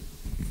 Thank you.